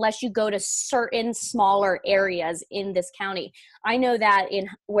area unless you go to certain smaller areas in this county. I know that in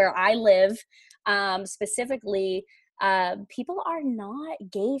where I live, specifically, people are not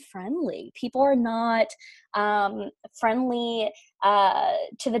gay friendly. People are not friendly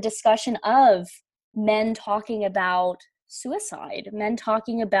to the discussion of men talking about suicide, men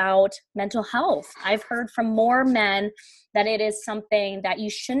talking about mental health. I've heard from more men that it is something that you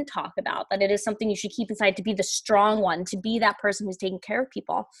shouldn't talk about, that it is something you should keep inside, to be the strong one, to be that person who's taking care of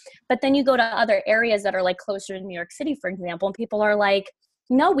people. But then you go to other areas that are like closer to New York City, for example, and people are like,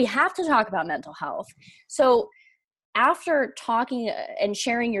 no, we have to talk about mental health. So after talking and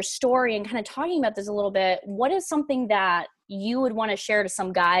sharing your story and kind of talking about this a little bit, what is something that you would want to share to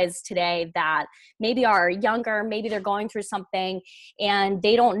some guys today that maybe are younger, maybe they're going through something and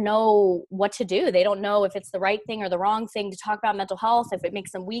they don't know what to do? They don't know if it's the right thing or the wrong thing to talk about mental health, if it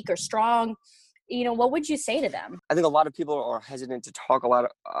makes them weak or strong. What would you say to them? I think a lot of people are hesitant to talk about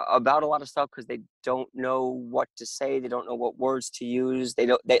a lot of stuff because they don't know what to say. They don't know what words to use. They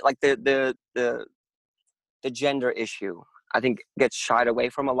like the gender issue, I think, gets shied away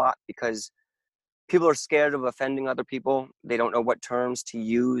from a lot because people are scared of offending other people. They don't know what terms to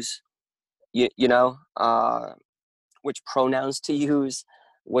use, which pronouns to use,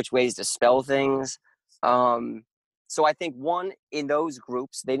 which ways to spell things. So I think, one, in those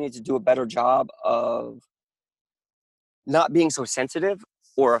groups, they need to do a better job of not being so sensitive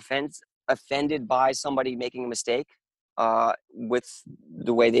or offended by somebody making a mistake with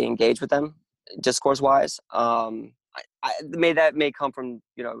the way they engage with them, discourse-wise. That may come from,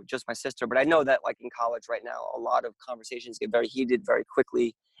 just my sister, but I know that, like, in college right now, a lot of conversations get very heated very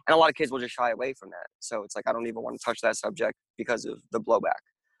quickly, And a lot of kids will just shy away from that. So it's like, I don't even want to touch that subject because of the blowback.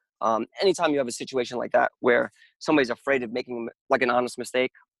 Anytime you have a situation like that where somebody's afraid of making like an honest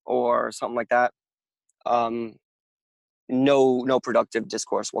mistake or something like that, no productive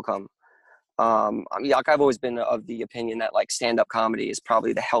discourse will come. I mean, like, I've always been of the opinion that like stand-up comedy is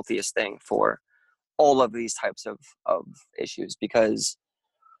probably the healthiest thing for all of these types of issues, because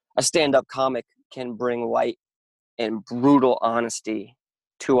a stand-up comic can bring light and brutal honesty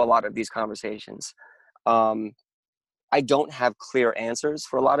to a lot of these conversations. I don't have clear answers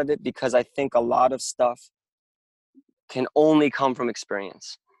for a lot of it, because I think a lot of stuff can only come from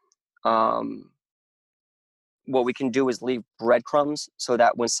experience. What we can do is leave breadcrumbs so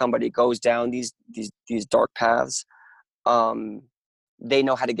that when somebody goes down these dark paths, they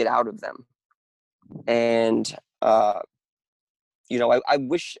know how to get out of them. And you know, I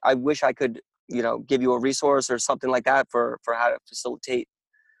wish I could, you know, give you a resource or something like that for how to facilitate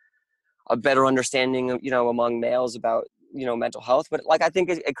a better understanding, you know, among males about, you know, mental health. But like, I think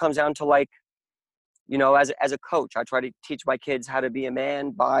it comes down to like, you know, as a coach, I try to teach my kids how to be a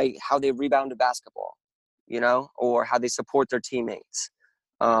man by how they rebound a basketball, you know, or how they support their teammates.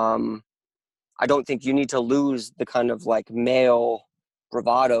 I don't think you need to lose the kind of like male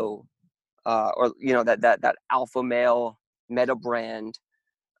bravado, or, you know, that alpha male meta brand,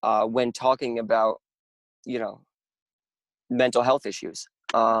 when talking about, you know, mental health issues.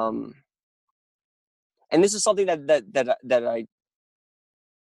 And this is something that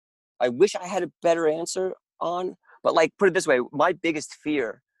I wish I had a better answer on. But like, put it this way, my biggest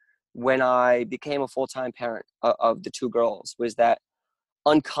fear when I became a full-time parent of the two girls was that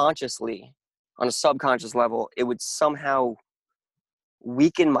unconsciously, on a subconscious level, it would somehow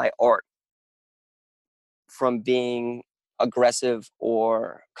weaken my art from being aggressive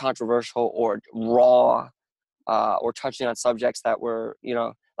or controversial or raw, or touching on subjects that were, you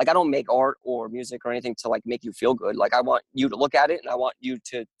know, like, I don't make art or music or anything to like make you feel good. Like, I want you to look at it and I want you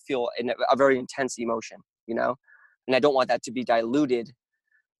to feel a very intense emotion, you know, and I don't want that to be diluted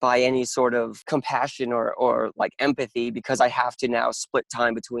by any sort of compassion or like empathy, because I have to now split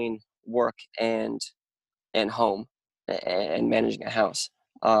time between work and home and managing a house.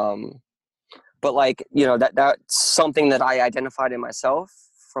 But like, you know, that's something that I identified in myself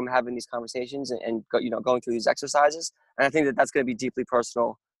from having these conversations and you know, going through these exercises. And I think that that's going to be deeply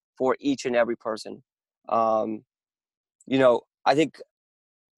personal for each and every person. You know, I think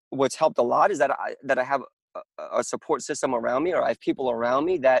what's helped a lot is that I have a support system around me, or I have people around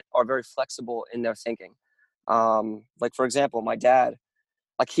me that are very flexible in their thinking. Like, for example, my dad,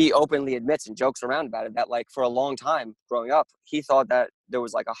 like, he openly admits and jokes around about it that like for a long time growing up, he thought that there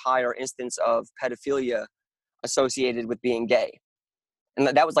was like a higher instance of pedophilia associated with being gay. And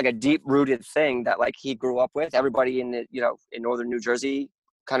that was like a deep rooted thing that like he grew up with. Everybody in the, you know, in northern New Jersey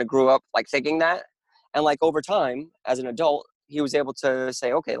kind of grew up like thinking that. And like over time as an adult, he was able to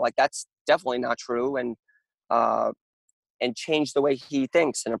say, okay, like that's definitely not true. And change the way he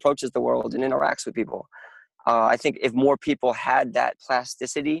thinks and approaches the world and interacts with people. I think if more people had that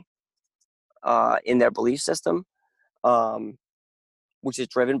plasticity in their belief system, which is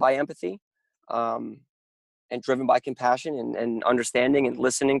driven by empathy, and driven by compassion and understanding and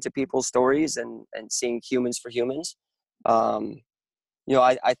listening to people's stories and seeing humans for humans, you know,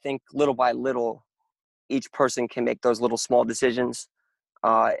 I think little by little, each person can make those little small decisions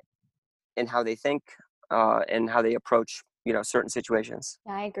in how they think and how they approach, you know, certain situations.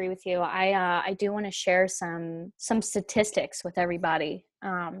 Yeah, I agree with you. I do want to share some statistics with everybody,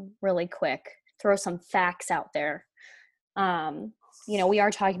 really quick. Throw some facts out there. You know, we are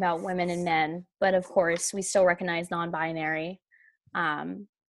talking about women and men, but of course, we still recognize non-binary.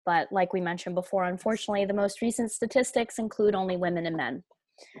 But like we mentioned before, unfortunately, the most recent statistics include only women and men.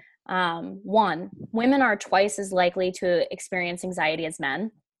 1, women are twice as likely to experience anxiety as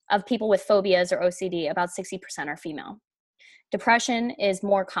men. Of people with phobias or OCD, about 60% are female. Depression is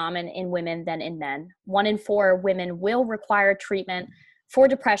more common in women than in men. 1 in 4 women will require treatment for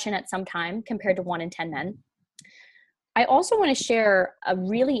depression at some time, compared to 1 in 10 men. I also want to share a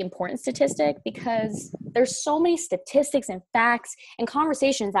really important statistic, because there's so many statistics and facts and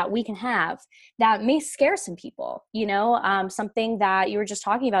conversations that we can have that may scare some people. You know, something that you were just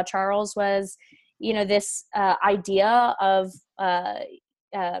talking about, Charles, was, you know, this idea of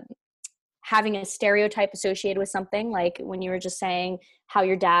having a stereotype associated with something, like when you were just saying how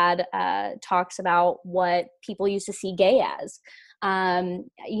your dad talks about what people used to see gay as,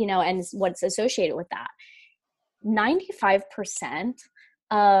 you know, and what's associated with that. 95%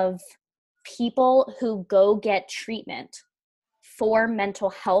 of people who go get treatment for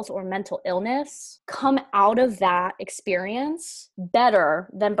mental health or mental illness come out of that experience better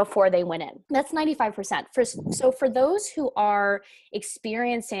than before they went in. That's 95%. So for those who are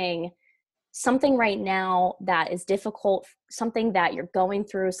experiencing something right now that is difficult, something that you're going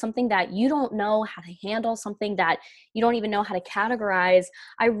through, something that you don't know how to handle, something that you don't even know how to categorize,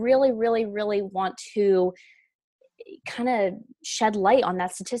 I really, really, really want to kind of shed light on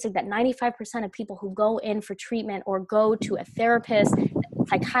that statistic that 95% of people who go in for treatment or go to a therapist,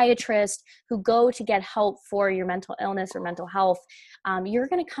 psychiatrist, who go to get help for your mental illness or mental health, you're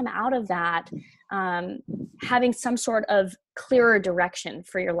going to come out of that having some sort of clearer direction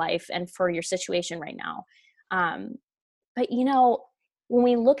for your life and for your situation right now. But you know, when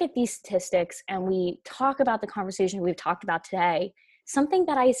we look at these statistics and we talk about the conversation we've talked about today, something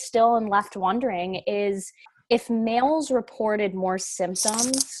that I still am left wondering is, if males reported more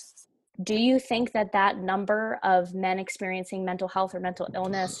symptoms, do you think that that number of men experiencing mental health or mental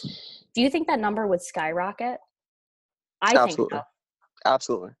illness, do you think that number would skyrocket? I think Absolutely. so.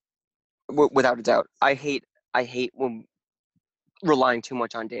 Absolutely. Without a doubt. I hate when relying too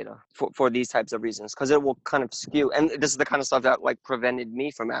much on data for these types of reasons, because it will kind of skew. And this is the kind of stuff that like prevented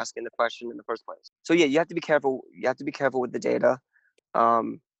me from asking the question in the first place. So yeah, you have to be careful. You have to be careful with the data.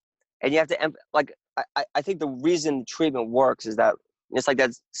 And you have to, like, I think the reason treatment works is that it's like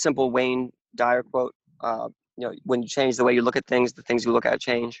that simple Wayne Dyer quote, when you change the way you look at things, the things you look at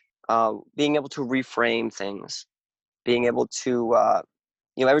change. Being able to reframe things, being able to,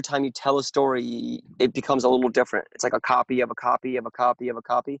 every time you tell a story, it becomes a little different. It's like a copy of a copy of a copy of a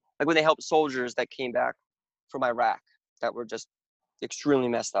copy. Like when they helped soldiers that came back from Iraq that were just extremely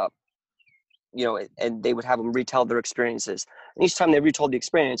messed up, and they would have them retell their experiences. And each time they retold the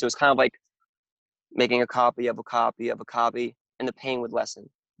experience, it was kind of like making a copy of a copy of a copy, and the pain would lessen.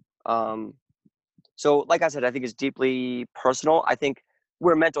 So like I said, I think it's deeply personal. I think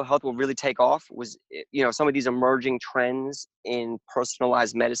where mental health will really take off was, some of these emerging trends in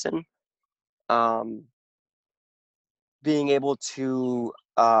personalized medicine. Being able to,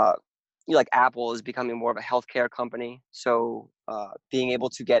 like Apple is becoming more of a healthcare company. So being able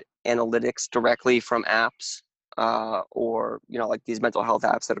to get analytics directly from apps, or, like these mental health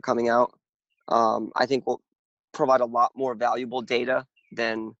apps that are coming out, I think will provide a lot more valuable data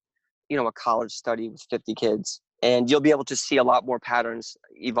than, a college study with 50 kids. And you'll be able to see a lot more patterns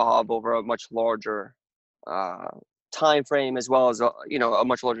evolve over a much larger time frame, as well as a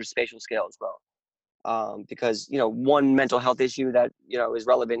much larger spatial scale as well. Because one mental health issue that is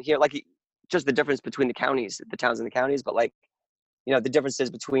relevant here, like just the difference between the towns and the counties, but like the differences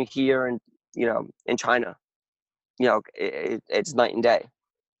between here and in China, it's night and day.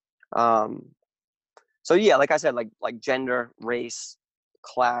 So yeah, like I said, like gender, race,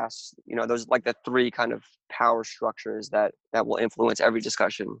 class, those like the three kind of power structures that will influence every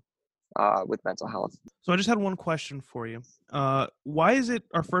discussion with mental health. So I just had one question for you. Why is it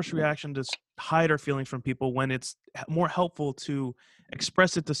our first reaction to hide our feelings from people when it's more helpful to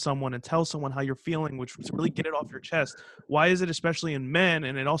express it to someone and tell someone how you're feeling, which to really get it off your chest? Why is it, especially in men,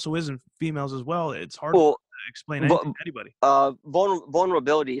 and it also is in females as well, it's hard to explain anything to anybody?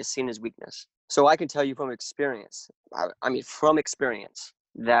 Vulnerability is seen as weakness. So I can tell you from experience, from experience,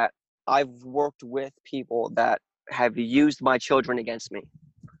 that I've worked with people that have used my children against me,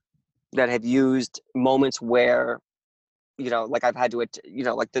 that have used moments where, like I've had to, like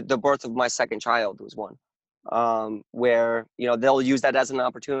the birth of my second child was one, where, they'll use that as an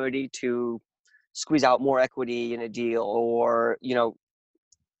opportunity to squeeze out more equity in a deal, or,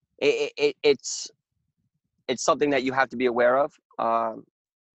 it's something that you have to be aware of.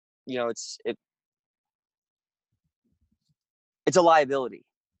 It's a liability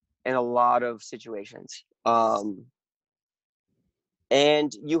in a lot of situations.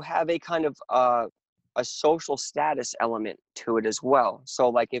 And you have a kind of a social status element to it as well. So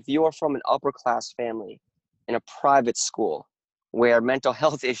like if you are from an upper class family in a private school where mental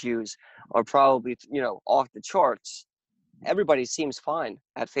health issues are probably, off the charts, everybody seems fine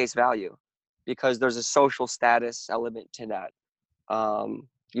at face value because there's a social status element to that.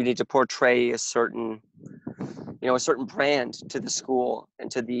 You need to portray a certain brand to the school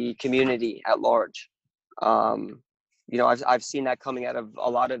and to the community at large. I've seen that coming out of a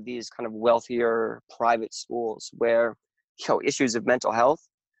lot of these kind of wealthier private schools where, issues of mental health,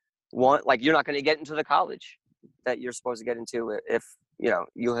 you're not going to get into the college that you're supposed to get into if,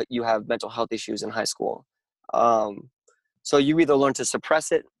 you have mental health issues in high school. So you either learn to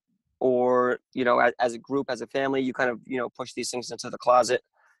suppress it, or, as a group, as a family, you kind of, push these things into the closet,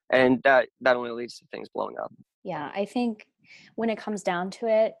 and that only leads to things blowing up. Yeah, I think when it comes down to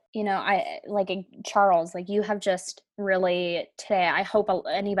it, I like Charles, like you have just really today, I hope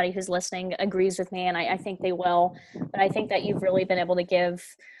anybody who's listening agrees with me, and I think they will, but I think that you've really been able to give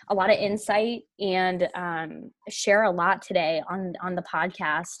a lot of insight and share a lot today on the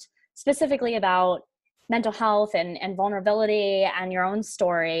podcast, specifically about mental health and vulnerability and your own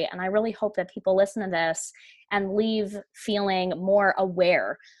story. And I really hope that people listen to this and leave feeling more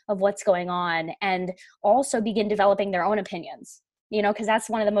aware of what's going on, and also begin developing their own opinions, because that's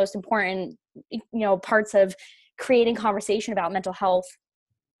one of the most important, parts of creating conversation about mental health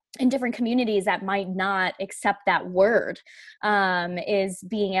in different communities that might not accept that word, is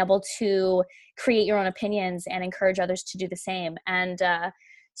being able to create your own opinions and encourage others to do the same. And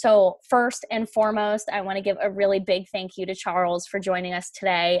so first and foremost, I want to give a really big thank you to Charles for joining us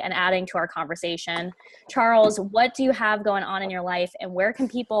today and adding to our conversation. Charles, what do you have going on in your life, and where can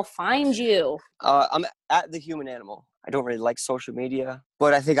people find you? I'm at The Human Animal. I don't really like social media,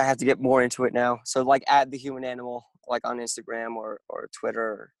 but I think I have to get more into it now. So like at The Human Animal, like on Instagram or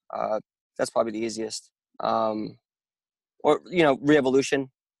Twitter, that's probably the easiest. Or, Reevolution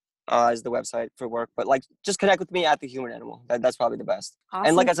is the website for work. But like, just connect with me at The Human Animal. That's probably the best. Awesome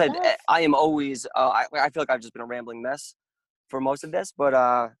and like I said, stuff. I am always, I feel like I've just been a rambling mess for most of this, but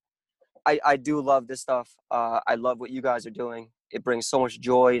I do love this stuff. I love what you guys are doing. It brings so much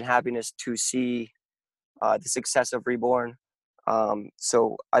joy and happiness to see the success of Reborn.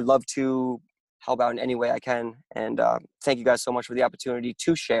 So I'd love to help out in any way I can. And thank you guys so much for the opportunity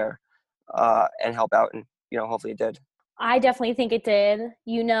to share and help out. And, hopefully it did. I definitely think it did.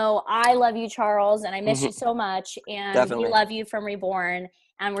 I love you, Charles, and I miss you so much. And Definitely. we love you from Reborn.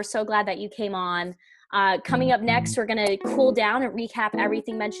 And we're so glad that you came on. Coming up next, we're going to cool down and recap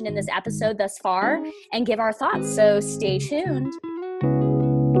everything mentioned in this episode thus far and give our thoughts. So stay tuned.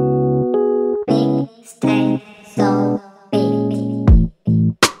 Big stay so big.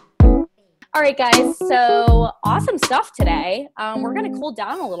 All right, guys. So awesome stuff today. We're going to cool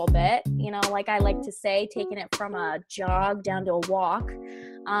down a little bit, like I like to say, taking it from a jog down to a walk.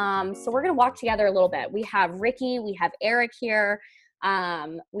 So we're going to walk together a little bit. We have Ricky, we have Eric here.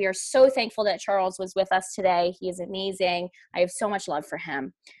 We are so thankful that Charles was with us today. He is amazing. I have so much love for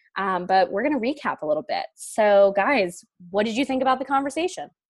him. But we're going to recap a little bit. So guys, what did you think about the conversation?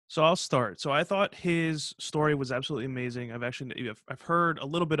 So I'll start. So I thought his story was absolutely amazing. I've heard a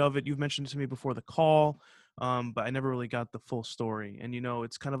little bit of it. You've mentioned it to me before the call, but I never really got the full story. And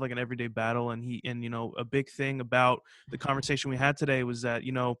it's kind of like an everyday battle. And a big thing about the conversation we had today was that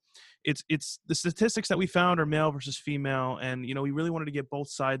it's the statistics that we found are male versus female, and we really wanted to get both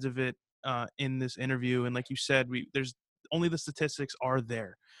sides of it in this interview. And like you said, there's only the statistics are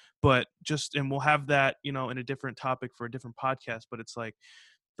there, but and we'll have that in a different topic for a different podcast. But it's like,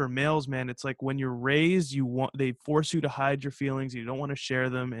 for males, man, it's like when you're raised, they force you to hide your feelings. You don't want to share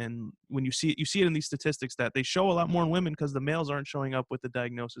them. And when you see it in these statistics that they show a lot more in women, because the males aren't showing up with the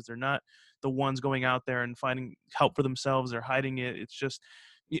diagnosis. They're not the ones going out there and finding help for themselves. They're hiding it. It's just,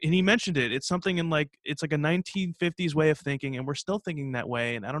 and he mentioned it. It's something it's like a 1950s way of thinking, and we're still thinking that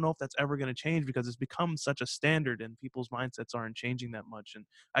way. And I don't know if that's ever going to change, because it's become such a standard and people's mindsets aren't changing that much. And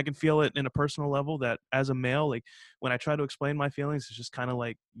I can feel it in a personal level that as a male, like when I try to explain my feelings, it's just kind of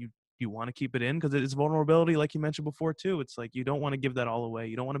like you want to keep it in because it's vulnerability, like you mentioned before too. It's like you don't want to give that all away.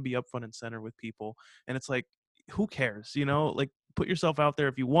 You don't want to be up front and center with people. And it's like, who cares? Like, put yourself out there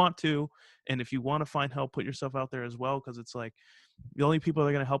if you want to, and if you want to find help, put yourself out there as well, because it's like the only people that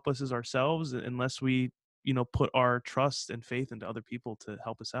are going to help us is ourselves, unless we put our trust and faith into other people to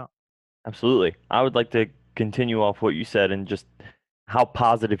help us out. Absolutely. I would like to continue off what you said and just how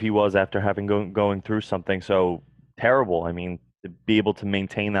positive he was after having going through something so terrible. I mean, to be able to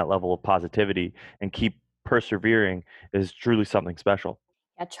maintain that level of positivity and keep persevering is truly something special.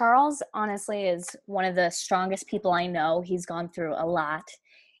 Yeah, Charles honestly is one of the strongest people I know. He's gone through a lot.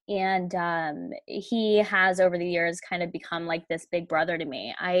 And he has, over the years, kind of become like this big brother to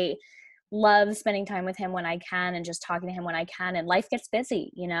me. I love spending time with him when I can and just talking to him when I can. And life gets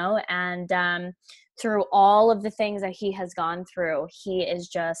busy, and through all of the things that he has gone through, he is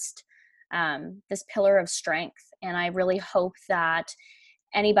just this pillar of strength. And I really hope that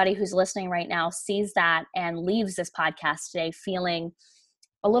anybody who's listening right now sees that and leaves this podcast today feeling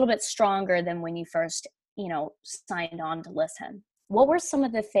a little bit stronger than when you first, signed on to listen. What were some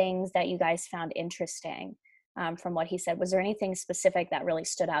of the things that you guys found interesting from what he said? Was there anything specific that really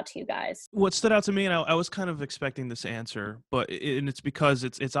stood out to you guys? What stood out to me, and I was kind of expecting this answer, but and it's because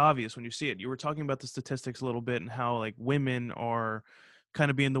it's obvious when you see it. You were talking about the statistics a little bit and how like women are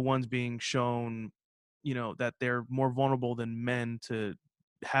kind of being the ones being shown, that they're more vulnerable than men to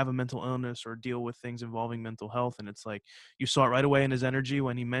have a mental illness or deal with things involving mental health. And it's like, you saw it right away in his energy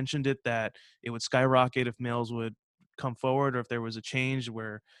when he mentioned it, that it would skyrocket if males would come forward, or if there was a change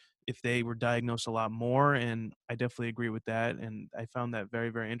where if they were diagnosed a lot more. And I definitely agree with that. And I found that very,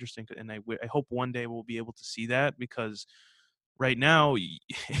 very interesting. And I hope one day we'll be able to see that, because right now,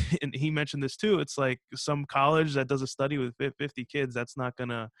 and he mentioned this too, it's like some college that does a study with 50 kids, that's not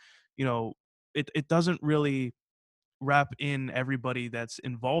gonna, you know, it doesn't really wrap in everybody that's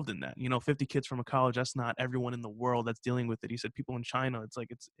involved in that. 50 kids from a college, that's not everyone in the world that's dealing with it. He said people in China, it's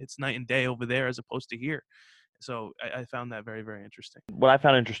like it's night and day over there as opposed to here. So I found that very, very interesting. What I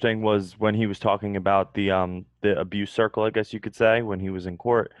found interesting was when he was talking about the abuse circle, I guess you could say, when he was in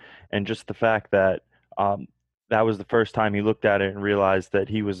court, and just the fact that um, that was the first time he looked at it and realized that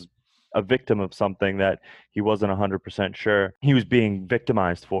he was a victim of something that he wasn't 100% sure he was being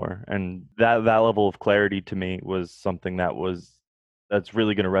victimized for. And that level of clarity to me was something that's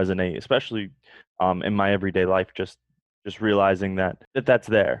really going to resonate, especially in my everyday life, just realizing that's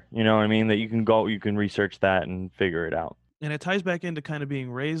there, you know what I mean? That you can research that and figure it out. And it ties back into kind of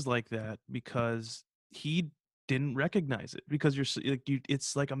being raised like that, because he didn't recognize it, because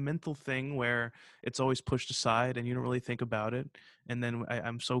it's like a mental thing where it's always pushed aside and you don't really think about it. And then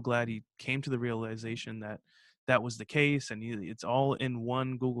I'm so glad he came to the realization that that was the case, and it's all in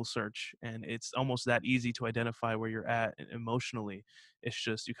one Google search, and it's almost that easy to identify where you're at emotionally. It's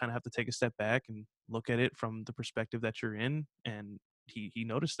just, you kind of have to take a step back and look at it from the perspective that you're in. And he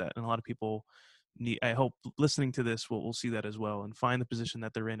noticed that, and a lot of people I hope listening to this will see that as well and find the position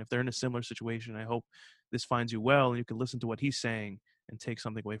that they're in. If they're in a similar situation, I hope this finds you well and you can listen to what he's saying and take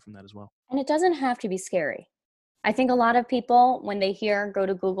something away from that as well. And it doesn't have to be scary. I think a lot of people, when they go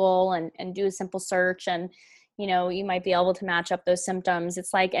to Google and do a simple search, and you might be able to match up those symptoms.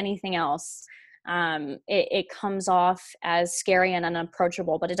 It's like anything else. It comes off as scary and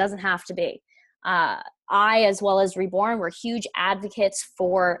unapproachable, but it doesn't have to be. I, as well as Reborn, we're huge advocates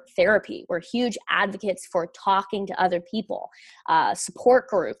for therapy. We're huge advocates for talking to other people, support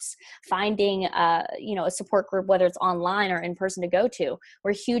groups, finding, a support group, whether it's online or in person, to go to.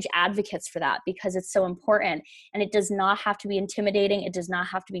 We're huge advocates for that because it's so important, and it does not have to be intimidating. It does not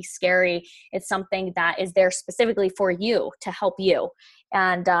have to be scary. It's something that is there specifically for you, to help you.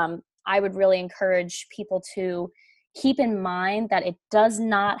 And I would really encourage people to keep in mind that it does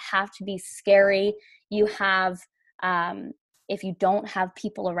not have to be scary. You have, if you don't have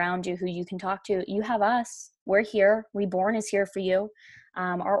people around you who you can talk to, you have us. We're here. Reborn is here for you.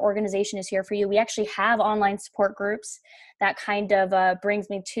 Our organization is here for you. We actually have online support groups. That kind of brings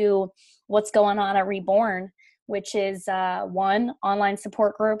me to what's going on at Reborn, which is one, online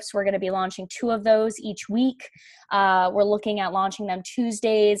support groups. We're going to be launching 2 of those each week. We're looking at launching them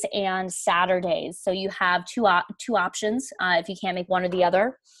Tuesdays and Saturdays. So you have two options if you can't make one or the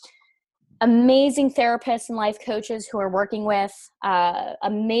other. Amazing therapists and life coaches who are working with,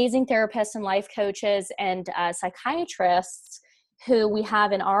 amazing therapists and life coaches and psychiatrists who we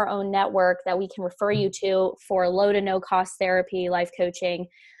have in our own network that we can refer you to for low to no cost therapy, life coaching.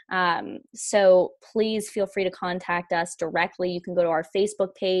 So please feel free to contact us directly. You can go to our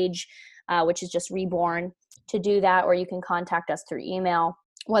Facebook page, which is just Reborn, to do that, or you can contact us through email,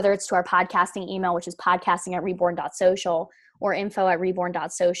 whether it's to our podcasting email, which is podcasting@reborn.social, or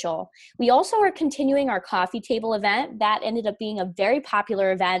info@reborn.social. We also are continuing our coffee table event. That ended up being a very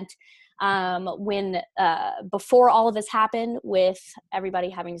popular event when before all of this happened, with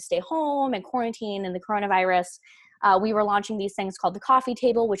everybody having to stay home and quarantine and the coronavirus. We were launching these things called the coffee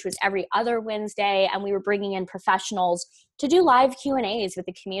table, which was every other Wednesday, and we were bringing in professionals to do live Q&As with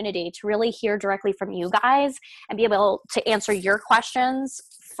the community, to really hear directly from you guys and be able to answer your questions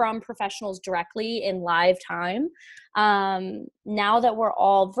from professionals directly in live time. Now that we're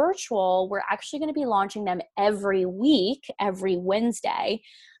all virtual, we're actually going to be launching them every week, every Wednesday,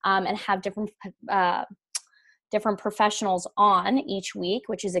 and have different professionals on each week,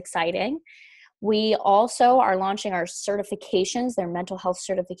 which is exciting. We also are launching our certifications, their mental health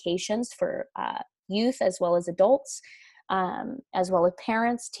certifications for youth as well as adults, as well as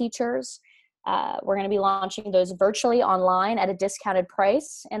parents, teachers. We're going to be launching those virtually online at a discounted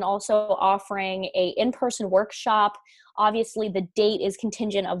price, and also offering a in-person workshop. Obviously, the date is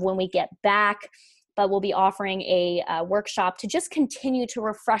contingent of when we get back, but we'll be offering a workshop to just continue to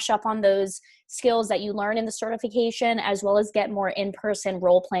refresh up on those skills that you learn in the certification, as well as get more in-person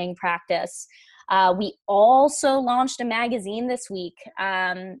role-playing practice. We also launched a magazine this week.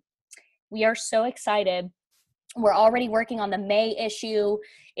 We are so excited. We're already working on the May issue.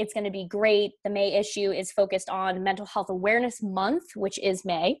 It's going to be great. The May issue is focused on Mental Health Awareness Month, which is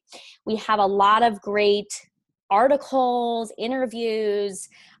May. We have a lot of great articles, interviews,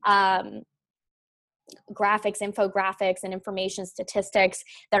 graphics, infographics, and information statistics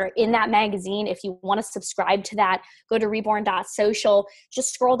that are in that magazine. If you want to subscribe to that, go to reborn.social.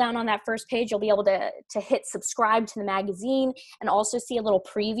 Just scroll down on that first page. You'll be able to hit subscribe to the magazine and also see a little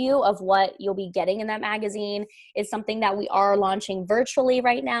preview of what you'll be getting in that magazine. It's something that we are launching virtually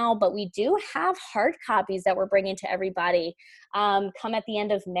right now, but we do have hard copies that we're bringing to everybody come at the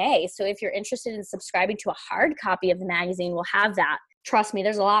end of May. So if you're interested in subscribing to a hard copy of the magazine, we'll have that. Trust me,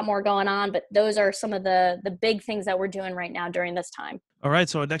 there's a lot more going on, but those are some of the big things that we're doing right now during this time. All right.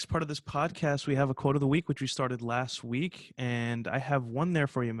 So our next part of this podcast, we have a quote of the week, which we started last week. And I have one there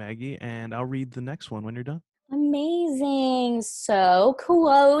for you, Maggie, and I'll read the next one when you're done. Amazing. So,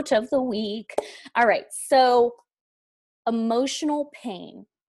 quote of the week. All right. So, emotional pain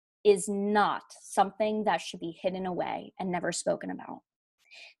is not something that should be hidden away and never spoken about.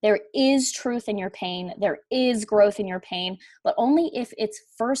 There is truth in your pain. There is growth in your pain, but only if it's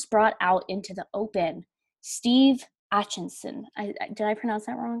first brought out into the open. Steve Aitchison. Did I pronounce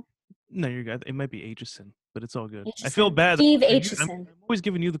that wrong? No, you're good. It might be Aitchison, but it's all good. Aitchison. I feel bad. Steve I'm Aitchison. always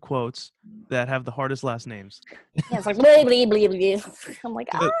giving you the quotes that have the hardest last names. Yeah, it's like, blah, blah, blah, blah. I'm like,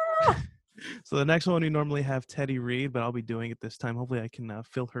 So the next one we normally have Teddy read, but I'll be doing it this time. Hopefully I can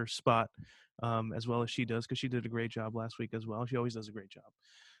fill her spot as well as she does, because she did a great job last week as well. She always does a great job.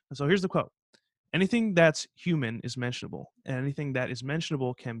 So here's the quote. Anything that's human is mentionable, and anything that is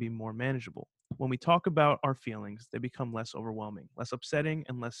mentionable can be more manageable. When we talk about our feelings, they become less overwhelming, less upsetting,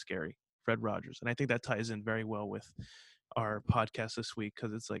 and less scary. Fred Rogers. And I think that ties in very well with our podcast this week,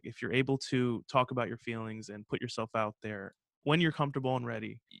 because it's like, if you're able to talk about your feelings and put yourself out there when you're comfortable and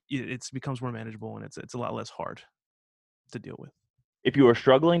ready, it becomes more manageable, and it's a lot less hard to deal with. If you are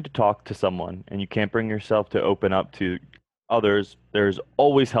struggling to talk to someone and you can't bring yourself to open up to others, there's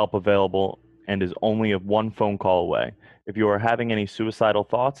always help available and is only one phone call away. If you are having any suicidal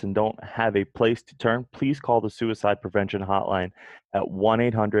thoughts and don't have a place to turn, please call the Suicide Prevention Hotline at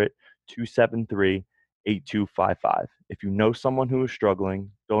 1-800-273-8255. If you know someone who is struggling,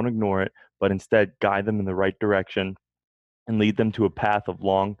 don't ignore it, but instead guide them in the right direction and lead them to a path of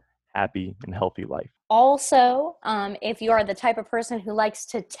long, happy, and healthy life. Also, if you are the type of person who likes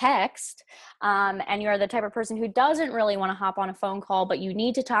to text and you're the type of person who doesn't really want to hop on a phone call, but you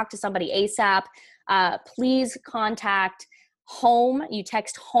need to talk to somebody ASAP, please contact HOME. You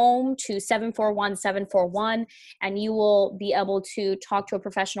text HOME to 741-741, and you will be able to talk to a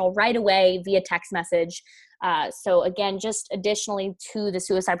professional right away via text message. So again, just additionally to the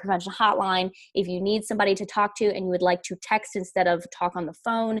Suicide Prevention Hotline, if you need somebody to talk to and you would like to text instead of talk on the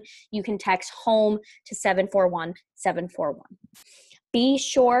phone, you can text HOME to 741-741. Be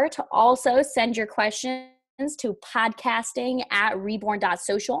sure to also send your questions to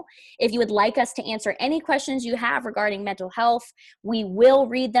podcasting@reborn.social. If you would like us to answer any questions you have regarding mental health, we will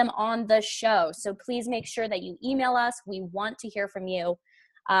read them on the show. So please make sure that you email us. We want to hear from you.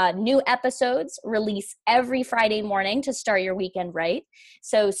 New episodes release every Friday morning to start your weekend right.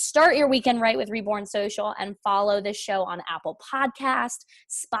 So start your weekend right with Reborn Social and follow the show on Apple Podcast,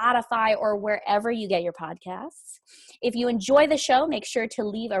 Spotify, or wherever you get your podcasts. If you enjoy the show, make sure to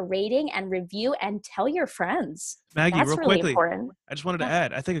leave a rating and review and tell your friends. Maggie, That's real really quickly, important. I just wanted to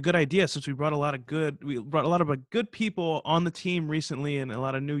add, I think a good idea, since we brought a lot of good people on the team recently, and a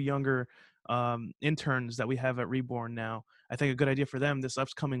lot of new younger interns that we have at Reborn now. I think a good idea for them this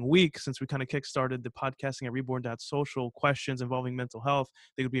upcoming week, since we kind of kickstarted the podcasting at reborn.social questions involving mental health, I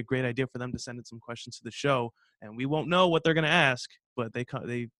think it would be a great idea for them to send in some questions to the show, and we won't know what they're going to ask, but they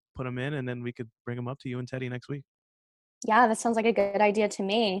put them in, and then we could bring them up to you and Teddy next week. Yeah, that sounds like a good idea to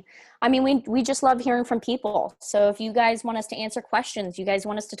me. I mean, we just love hearing from people. So if you guys want us to answer questions, you guys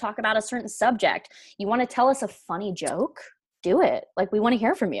want us to talk about a certain subject, you want to tell us a funny joke, do it. Like, we want to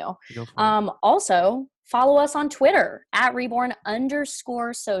hear from you. Also, follow us on Twitter at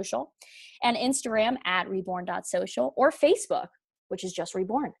reborn_social and Instagram at reborn.social, or Facebook, which is just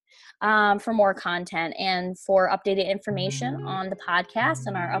Reborn, for more content and for updated information on the podcast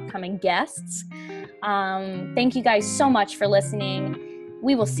and our upcoming guests. Thank you guys so much for listening.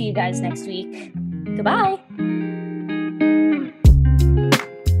 We will see you guys next week. Goodbye.